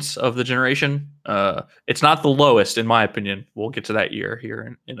points of the generation. It's not the lowest in my opinion. We'll get to that year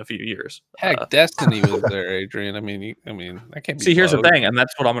here in a few years. Heck, Destiny was there, Adrian. I mean, that can't be. See, here's the thing, and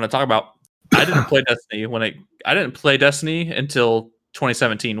that's what I'm going to talk about. I didn't play Destiny I didn't play Destiny until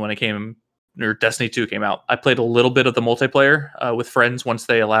 2017 when it came, or Destiny 2 came out. I played a little bit of the multiplayer with friends once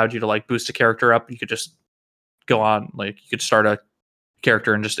they allowed you to boost a character up. You could just go on, you could start a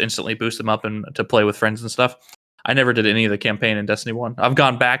character and just instantly boost them up and to play with friends and stuff. I never did any of the campaign in Destiny 1. I've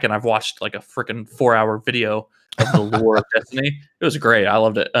gone back and I've watched a freaking 4-hour video of the lore of Destiny. It was great. I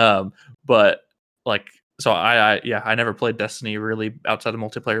loved it. So I never played Destiny really outside of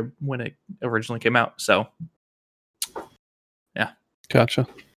multiplayer when it originally came out. So yeah. Gotcha.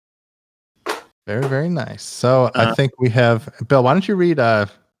 Very, very nice. So I think we have Bill, why don't you read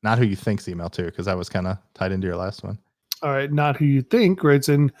Not Who You Think's email too? Because that was kind of tied into your last one. All right. Not Who You Think writes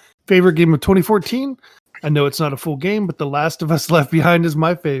in, favorite game of 2014. I know it's not a full game, but The Last of Us Left Behind is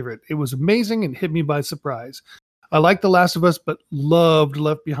my favorite. It was amazing and hit me by surprise. I like The Last of Us, but loved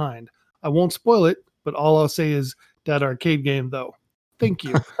Left Behind. I won't spoil it, but all I'll say is that arcade game, though. Thank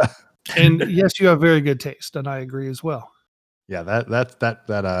you. And yes, you have very good taste, and I agree as well. Yeah,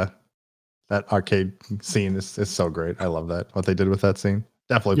 that arcade scene is so great. I love that. What they did with that scene.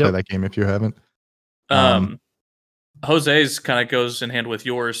 Definitely play that game if you haven't. Jose's kind of goes in hand with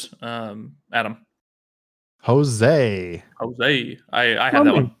yours, Adam. Jose. I have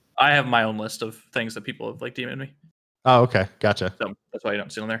that one. I have my own list of things that people have like DM'd me. Oh, okay. Gotcha. So that's why you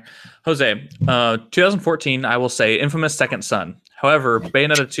don't see it on there. Jose, 2014, I will say Infamous Second Son. However,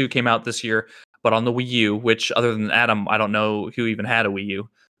 Bayonetta 2 came out this year, but on the Wii U, which other than Adam, I don't know who even had a Wii U.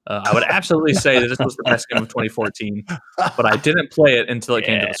 I would absolutely say that this was the best game of 2014, but I didn't play it until it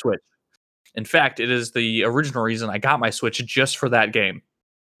came to the Switch. In fact, it is the original reason I got my Switch just for that game.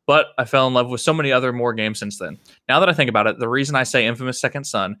 But I fell in love with so many other more games since then. Now that I think about it, the reason I say Infamous Second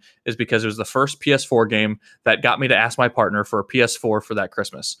Son is because it was the first PS4 game that got me to ask my partner for a PS4 for that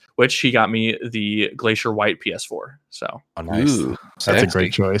Christmas, which he got me the Glacier White PS4. So nice. That's a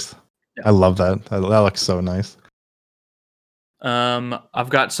great choice. Yeah. I love that. That looks so nice. I've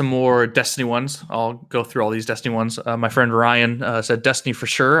got some more Destiny ones. I'll go through all these Destiny ones. My friend Ryan said Destiny for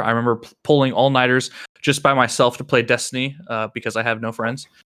sure. I remember pulling all-nighters just by myself to play Destiny because I have no friends.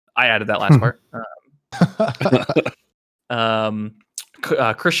 I added that last part.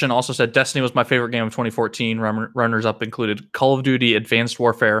 Christian also said Destiny was my favorite game of 2014. Runners up included Call of Duty, Advanced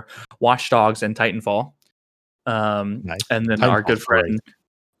Warfare, Watch Dogs, and Titanfall. Nice. And then our good friend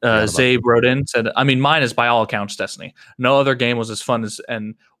Zabe wrote in, said, I mean, mine is by all accounts Destiny. No other game was as fun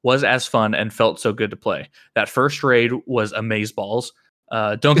and felt so good to play. That first raid was amazeballs.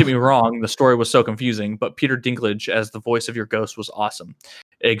 Don't get me wrong, the story was so confusing, but Peter Dinklage as the voice of your ghost was awesome.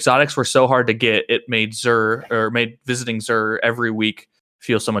 Exotics were so hard to get, it made visiting Xur every week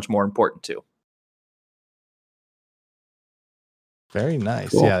feel so much more important too. Very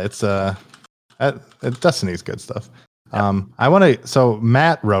nice. Cool. Yeah, it's Destiny's good stuff. So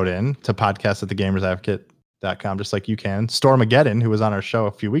Matt wrote in to podcast@thegamersadvocate.com, just like you can. Stormageddon, who was on our show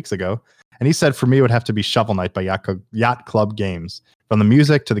a few weeks ago, and he said for me it would have to be Shovel Knight by Yacht Club Games. From the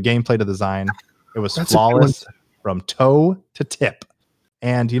music to the gameplay to the design, it was flawless from toe to tip.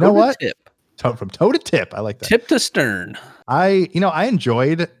 And you know what? From toe to tip. I like that. Tip to stern. I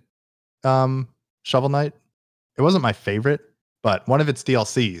enjoyed Shovel Knight. It wasn't my favorite, but one of its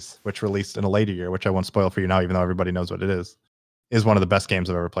DLCs, which released in a later year, which I won't spoil for you now, even though everybody knows what it is one of the best games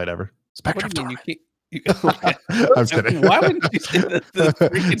I've ever played ever. Spectre of Torment. I'm kidding. Why wouldn't you say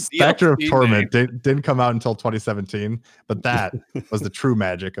the Spectre of Torment didn't come out until 2017, but that was the true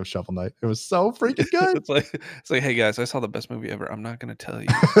magic of Shovel Knight. It was so freaking good. It's like, hey guys, I saw the best movie ever. I'm not going to tell you.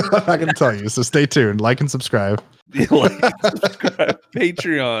 I'm not going to tell you. So stay tuned. Like and subscribe.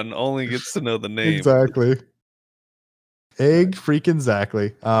 Patreon only gets to know the name. Exactly.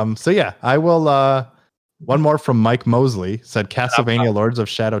 Exactly. So yeah, I will. One more from Mike Mosley said Castlevania Lords of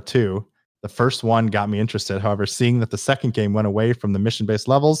Shadow 2. The first one got me interested. However, seeing that the second game went away from the mission-based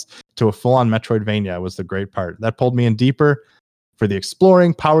levels to a full-on Metroidvania was the great part. That pulled me in deeper for the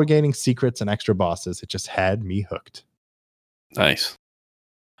exploring, power gaining, secrets, and extra bosses. It just had me hooked. Nice.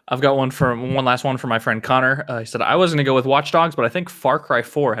 I've got one last one from my friend Connor. He said, I was going to go with Watch Dogs, but I think Far Cry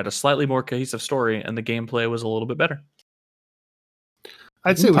 4 had a slightly more cohesive story and the gameplay was a little bit better.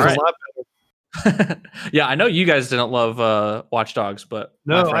 I'd say it was a lot better. Yeah, I know you guys didn't love Watch Dogs, but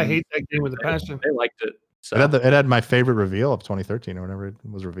no, I hate that game with a passion. They liked it. So. It had my favorite reveal of 2013 or whenever it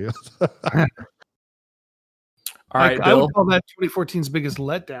was revealed. All right, Bill. I would call that 2014's biggest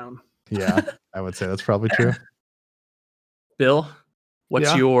letdown. Yeah, I would say that's probably true. Bill,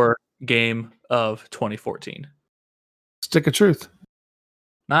 what's your game of 2014? Stick of Truth.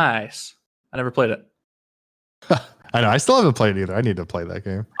 Nice. I never played it. I know. I still haven't played it either. I need to play that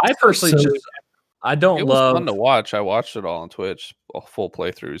game. I personally I don't it love. It was fun to watch. I watched it all on Twitch, full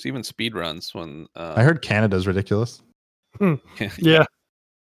playthroughs, even speed runs. When I heard Canada's ridiculous. Yeah.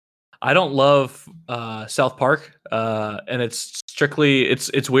 I don't love South Park, and it's strictly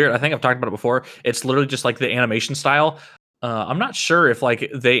it's weird. I think I've talked about it before. It's literally just like the animation style. I'm not sure if like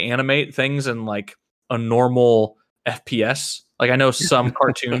they animate things in like a normal FPS. Like I know some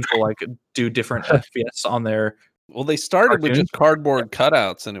cartoons will like do different FPS on their. Well, they started with just cardboard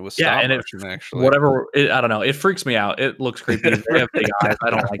cutouts, and it was stop motion, actually. Whatever. I don't know. It freaks me out. It looks creepy. They have big eyes.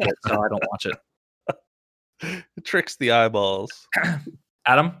 I don't like it, so I don't watch it. It tricks the eyeballs.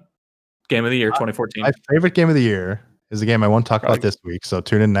 Adam, game of the year 2014. My favorite game of the year is a game I won't talk about this week, so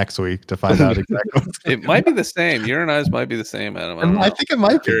tune in next week to find out exactly. It might be the same. Your and I's might be the same, Adam. I think it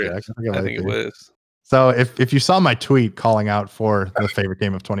might be. I think it was. So if you saw my tweet calling out for the favorite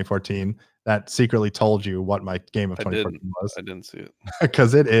game of 2014, that secretly told you what my game of 2014 was. I didn't see it.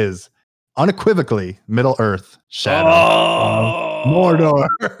 Because it is unequivocally Middle Earth Shadow. Oh! Mordor.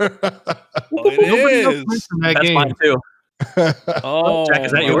 It is. That's mine too. Oh, Jack,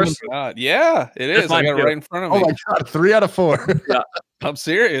 is that yours? God. Yeah, it That's is. I mine got it too. right in front of me. Oh my god, 3 out of 4. I'm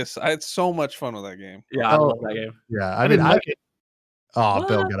serious. I had so much fun with that game. Yeah, I love that game. Yeah, I didn't like it. Oh,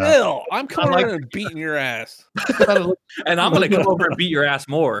 Bill, get out. Bill, I'm coming around and beating your ass. And I'm gonna come over and beat your ass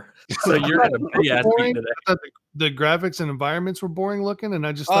more. So you're gonna be ass beaten today. I thought the graphics and environments were boring looking, and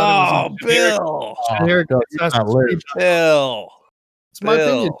I just thought it was Bill. generic. Bill, Assassin's Creed. Bill. It's my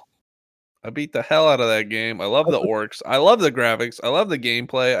opinion. I beat the hell out of that game. I love the orcs. I love the graphics. I love the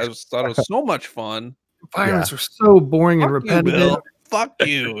gameplay. I just thought it was so much fun. Environments were so boring and Fuck you, repetitive. Bill. Fuck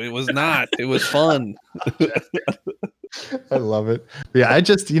you. It was not. It was fun. I love it. Yeah, I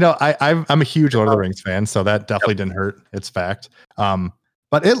just, I'm a huge Lord of the Rings fan, so that definitely didn't hurt. It's fact.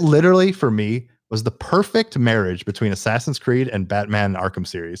 But it literally, for me, was the perfect marriage between Assassin's Creed and Batman Arkham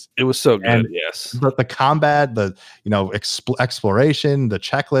series. It was so good. And yes. But the combat, the exploration, the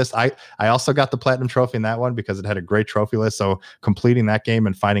checklist. I also got the platinum trophy in that one because it had a great trophy list. So completing that game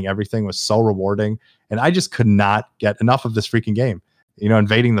and finding everything was so rewarding. And I just could not get enough of this freaking game.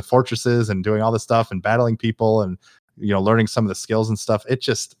 Invading the fortresses and doing all this stuff and battling people and learning some of the skills and stuff. It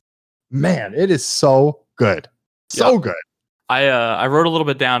just, man, it is so good. So good. I wrote a little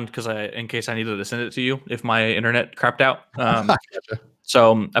bit down because in case I needed to send it to you if my internet crapped out.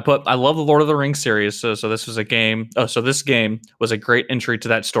 So I love the Lord of the Rings series. So this was a game. So this game was a great entry to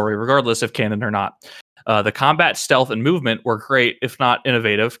that story, regardless if canon or not. The combat, stealth, and movement were great, if not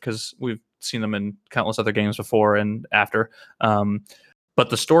innovative, because we've seen them in countless other games before and after. But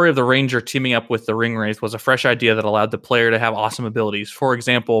the story of the Ranger teaming up with the Ringwraith was a fresh idea that allowed the player to have awesome abilities. For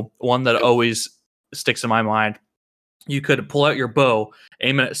example, one that always sticks in my mind. You could pull out your bow,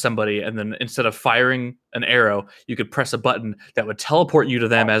 aim it at somebody, and then instead of firing an arrow, you could press a button that would teleport you to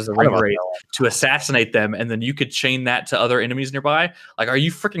them as the Ringwraith to assassinate them, and then you could chain that to other enemies nearby. Like, are you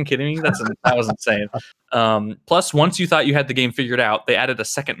freaking kidding me? That was insane. Plus, once you thought you had the game figured out, they added a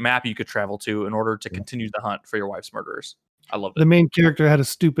second map you could travel to in order to continue the hunt for your wife's murderers. I loved it. The main character had a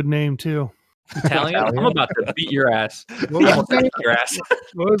stupid name too. Italian? I'm about to beat your ass. What was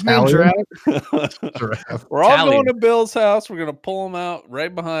his name? Giraffe. We're all going to Bill's house. We're going to pull him out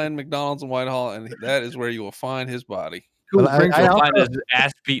right behind McDonald's and Whitehall, and that is where you will find his body. Cool. Find his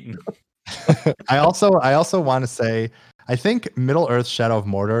ass beaten. I also want to say, I think Middle-earth: Shadow of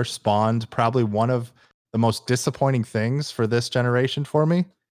Mordor spawned probably one of the most disappointing things for this generation for me.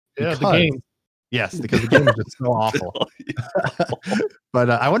 Yeah, the game. Yes, because the game is just so awful. But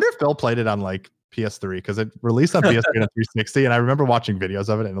I wonder if Bill played it on like PS3 because it released on PS3 and 360, and I remember watching videos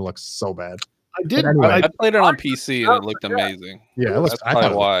of it, and it looks so bad. I did. Anyway, I played it on PC, and it looked amazing. Yeah, it looks. That's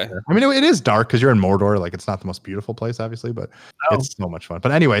probably why. I mean, it is dark because you're in Mordor. Like, it's not the most beautiful place, obviously, but it's so much fun.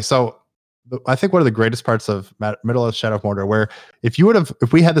 But anyway, so I think one of the greatest parts of Middle-earth: Shadow of Mordor, where if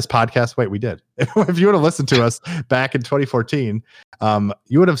we had this podcast, we did. If you would have listened to us back in 2014,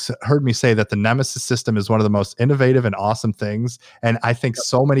 you would have heard me say that the Nemesis system is one of the most innovative and awesome things. And I think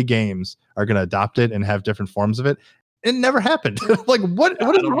so many games are going to adopt it and have different forms of it. It never happened. Like, what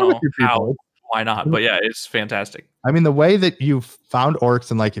is wrong with you people? Why not? But yeah, it's fantastic. I mean, the way that you found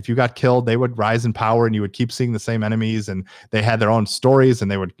orcs and like if you got killed, they would rise in power and you would keep seeing the same enemies and they had their own stories and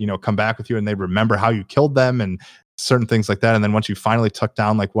they would, come back with you and they'd remember how you killed them and certain things like that. And then once you finally took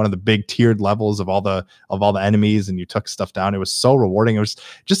down like one of the big tiered levels of all the enemies and you took stuff down, it was so rewarding. It was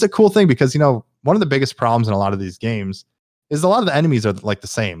just a cool thing because, one of the biggest problems in a lot of these games is a lot of the enemies are like the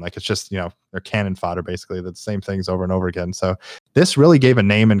same. Like it's just, they're cannon fodder, basically. They're the same things over and over again. So this really gave a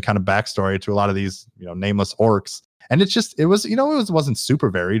name and kind of backstory to a lot of these, nameless orcs. And it wasn't super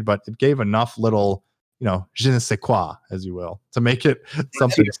varied, but it gave enough little, je ne sais quoi, as you will, to make it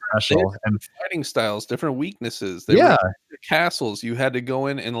something special. And fighting styles, different weaknesses. Yeah. Castles, you had to go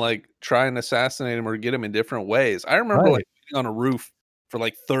in and like try and assassinate them or get them in different ways. I remember like being on a roof for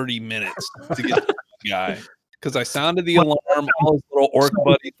like 30 minutes to get the guy. Because I sounded the alarm, all his little orc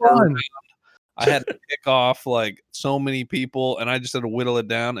buddies were around. I had to pick off like so many people, and I just had to whittle it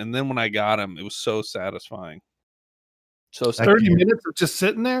down. And then when I got him, it was so satisfying. So 30 minutes of just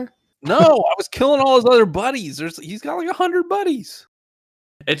sitting there? No, I was killing all his other buddies. He's got like 100 buddies.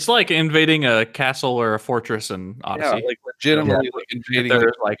 It's like invading a castle or a fortress in Odyssey. Yeah, like legitimately like invading.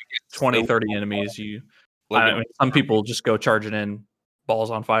 There's like 20, 30 enemies. Some people just go charging in.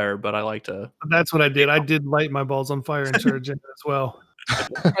 Balls on fire, but I like to. That's what I did. I did light my balls on fire and charge in as well.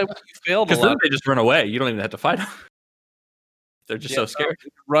 You failed a lot. Then they just run away. You don't even have to fight them. They're just so scared.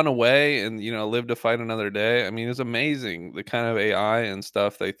 Run away and live to fight another day. I mean, it's amazing the kind of AI and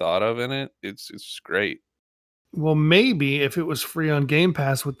stuff they thought of in it. It's just great. Well, maybe if it was free on Game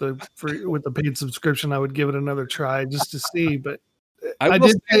Pass with the paid subscription, I would give it another try just to see. But I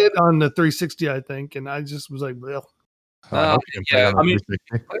did play it on the 360, I think, and I just was like, well. I mean,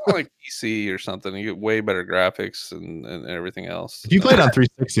 like PC or something. You get way better graphics and everything else. If you played on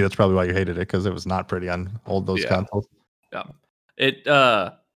 360, that's probably why you hated it, because it was not pretty on those consoles. Yeah.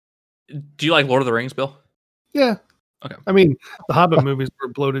 Do you like Lord of the Rings, Bill? Yeah. Okay. I mean, the Hobbit movies were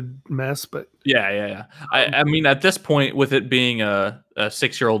a bloated mess, but yeah. I mean, at this point, with it being a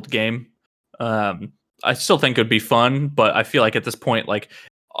 6-year-old game, I still think it'd be fun. But I feel like at this point, like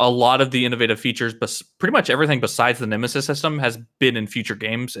a lot of the innovative features, but pretty much everything besides the Nemesis system has been in future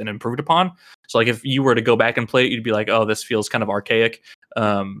games and improved upon. So, like, if you were to go back and play it, you'd be like, "Oh, this feels kind of archaic."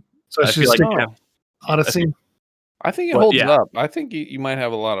 So I feel like Odyssey. I think it holds up. I think you might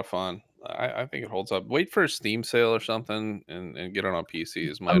have a lot of fun. I think it holds up. Wait for a Steam sale or something and get it on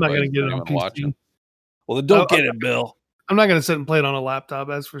PC. I'm not going to get it on PC. Watching. Well, then don't get it, Bill. I'm not going to sit and play it on a laptop,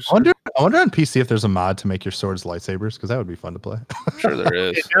 that's for sure. I wonder on PC if there's a mod to make your swords lightsabers, because that would be fun to play. I'm sure there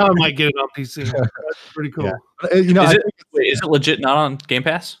is. Now I might get it on PC. That's pretty cool. Yeah. You know, is it legit not on Game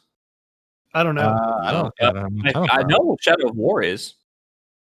Pass? I don't know. I know Shadow of War is.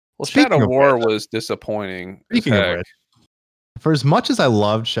 Well, Shadow of War was disappointing. Speaking of which, for as much as I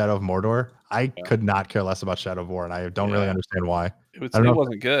loved Shadow of Mordor, I could not care less about Shadow of War, and I don't really understand why. It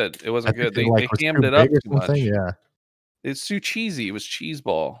wasn't good. It wasn't good. They hammed it up too much. Yeah. It's too cheesy. It was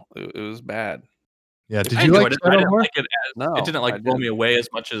cheeseball. It was bad. Yeah. Did you like Shadow of War? It didn't blow me away as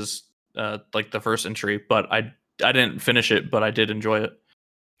much as like the first entry, but I didn't finish it, but I did enjoy it.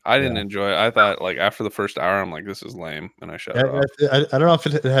 I didn't enjoy it. I thought, like, after the first hour, I'm like, this is lame, and I shut it off. I don't know if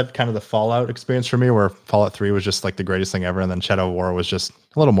it had kind of the Fallout experience for me, where Fallout 3 was just like the greatest thing ever, and then Shadow of War was just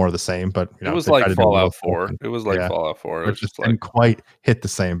a little more of the same. But it was like Fallout 4. It was like Fallout 4. It just didn't quite hit the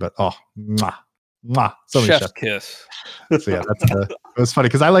same. But mwah, so chef's kiss. So yeah, it was funny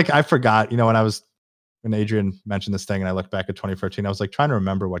because I forgot, when Adrian mentioned this thing, and I looked back at 2013, I was like trying to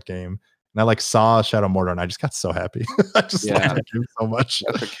remember what game. And I saw Shadow of Mordor, and I just got so happy. I just like the game so much.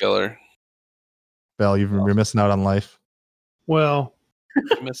 That's a killer. Bill, you're missing out on life. Well,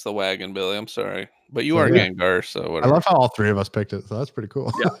 you missed the wagon, Billy. I'm sorry, but you are Gengar, so whatever. I love how all three of us picked it, so that's pretty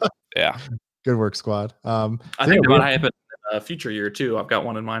cool. Yeah. Good work, squad. I think about happen in a future year too. I've got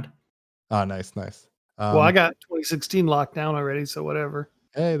one in mind. Oh, nice. Well, I got 2016 locked down already, so whatever.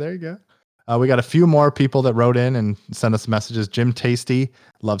 Hey, there you go. We got a few more people that wrote in and sent us messages. Jim Tasty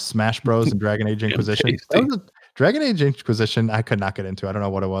loves Smash Bros. And Dragon Age Inquisition. Dragon Age Inquisition, I could not get into. I don't know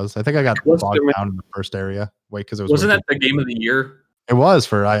what it was. I think I got bogged down in the first area. Because it was. Wasn't that the game of the year? It was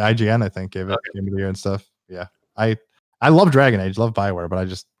for IGN. I think gave it game of the year and stuff. Yeah, I love Dragon Age, love BioWare, but I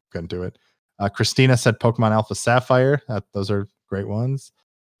just couldn't do it. Christina said Pokemon Alpha Sapphire. Those are great ones.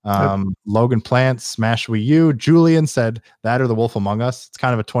 Logan Plant, Smash Wii U. Julian said that or The Wolf Among Us. It's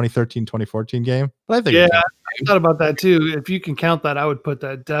kind of a 2013-2014 game, but I think I thought about that too. If you can count that, I would put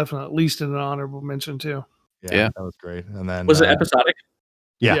that definitely at least in an honorable mention too. Yeah, that was great. And then was it episodic?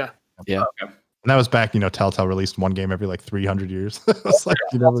 Yeah. Okay. And that was back, Telltale released one game every 300 years. It was like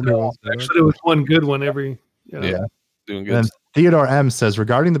you never knew. Actually, it was one good one every. Yeah, doing good. And Theodore M says,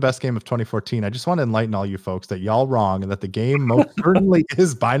 regarding the best game of 2014, I just want to enlighten all you folks that y'all wrong and that the game most certainly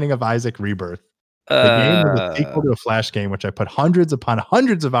is Binding of Isaac Rebirth. The game is a sequel to a Flash game, which I put hundreds upon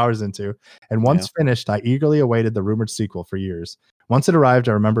hundreds of hours into. And once finished, I eagerly awaited the rumored sequel for years. Once it arrived,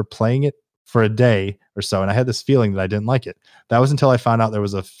 I remember playing it for a day or so, and I had this feeling that I didn't like it. That was until I found out there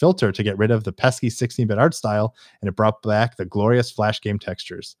was a filter to get rid of the pesky 16-bit art style, and it brought back the glorious Flash game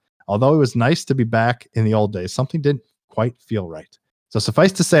textures. Although it was nice to be back in the old days, something didn't quite feel right. So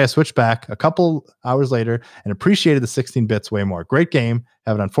suffice to say, I switched back a couple hours later and appreciated the 16 bits way more. Great game.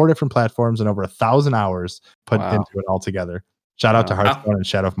 Have it on 4 different platforms and over 1,000 hours put into it altogether. Shout out to Hearthstone and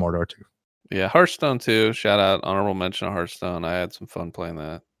Shadow of Mordor too. Yeah, Hearthstone too. Shout out, honorable mention of Hearthstone. I had some fun playing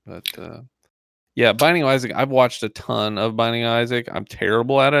that. But yeah, Binding of Isaac. I've watched a ton of Binding of Isaac. I'm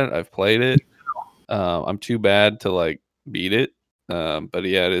terrible at it. I've played it. I'm too bad to beat it. But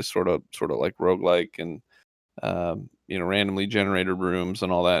yeah, it is sort of like roguelike and randomly generated rooms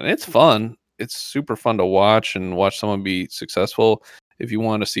and all that. And it's fun. It's super fun to watch someone be successful. If you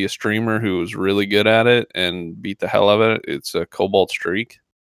want to see a streamer who's really good at it and beat the hell out of it, it's a Cobalt Streak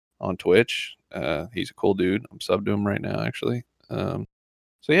on Twitch. He's a cool dude. I'm subbed to him right now, actually.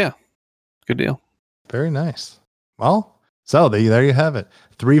 So yeah, good deal. Very nice. Well, so there you have it.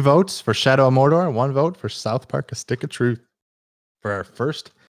 3 votes for Shadow of Mordor, 1 vote for South Park: A Stick of Truth for our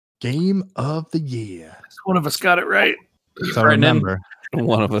first game of the year. One of us got it right. So remember,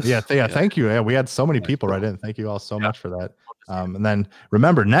 one of us. Yeah. Thank you. Yeah, we had so many people right in. Thank you all so much for that. And then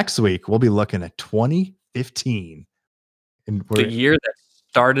remember, next week we'll be looking at 2015, the year that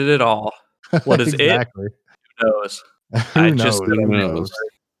started it all. What is exactly. it? Who knows? Who knows?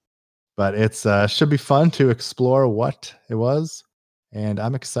 But it's should be fun to explore what it was. And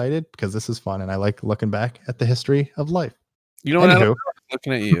I'm excited because this is fun. And I like looking back at the history of life. You know what? I'm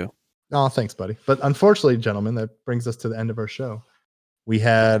looking at you. Oh, thanks, buddy. But unfortunately, gentlemen, that brings us to the end of our show. We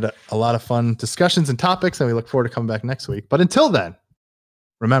had a lot of fun discussions and topics, and we look forward to coming back next week. But until then,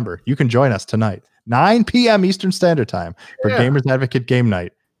 remember, you can join us tonight, 9 p.m. Eastern Standard Time for Gamers Advocate Game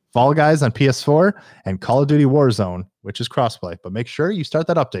Night. Fall Guys on PS4 and Call of Duty Warzone, which is crossplay. But make sure you start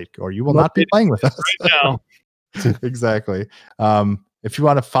that update or you will not be playing with us. Right now. Exactly. If you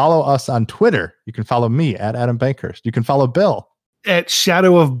want to follow us on Twitter, you can follow me at Adam Bankhurst. You can follow Bill at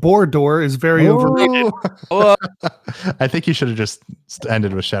Shadow of Bordor is very overrated. I think you should have just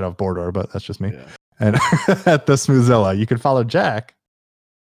ended with Shadow of Bordor, but that's just me. Yeah. And at the Smoothzilla, you can follow Jack.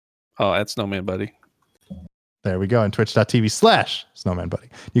 Oh, at Snowman Buddy. There we go. And twitch.tv/Snowman Buddy.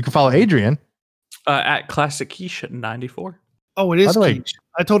 You can follow Adrian at Classic Quiche 94. Oh, it is Quiche.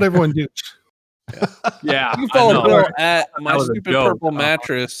 I told everyone Douche. Yeah. You can follow Bill at my stupid purple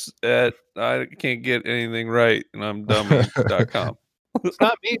mattress at I can't get anything right and I'm dummy.com. It's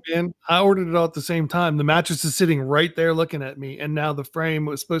not me, man. I ordered it all at the same time. The mattress is sitting right there looking at me, and now the frame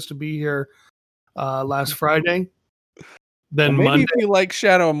was supposed to be here last Friday. Then maybe Monday, if you like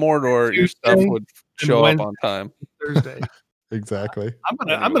Shadow of Mordor, your stuff would show up on time. Thursday. Exactly.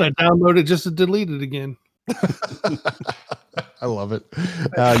 I'm gonna download it just to delete it again. I love it.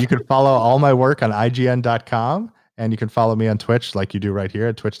 You can follow all my work on IGN.com, and you can follow me on Twitch like you do right here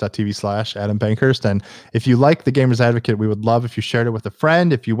at twitch.tv/Adam Bankhurst. And if you like the Gamers Advocate, we would love if you shared it with a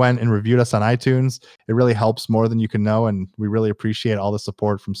friend. If you went and reviewed us on iTunes, it really helps more than you can know. And we really appreciate all the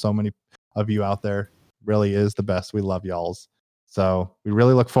support from so many of you out there. It really is the best. We love y'all's. So we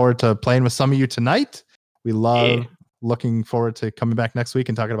really look forward to playing with some of you tonight. We love looking forward to coming back next week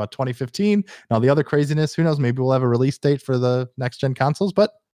and talking about 2015 and all the other craziness. Who knows? Maybe we'll have a release date for the next gen consoles,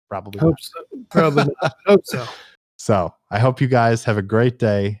 but probably hope not. so. Probably not. Hope so. So I hope you guys have a great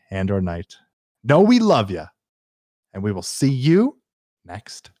day and or night. Know we love you, and we will see you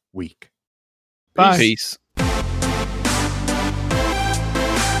next week. Bye. Peace.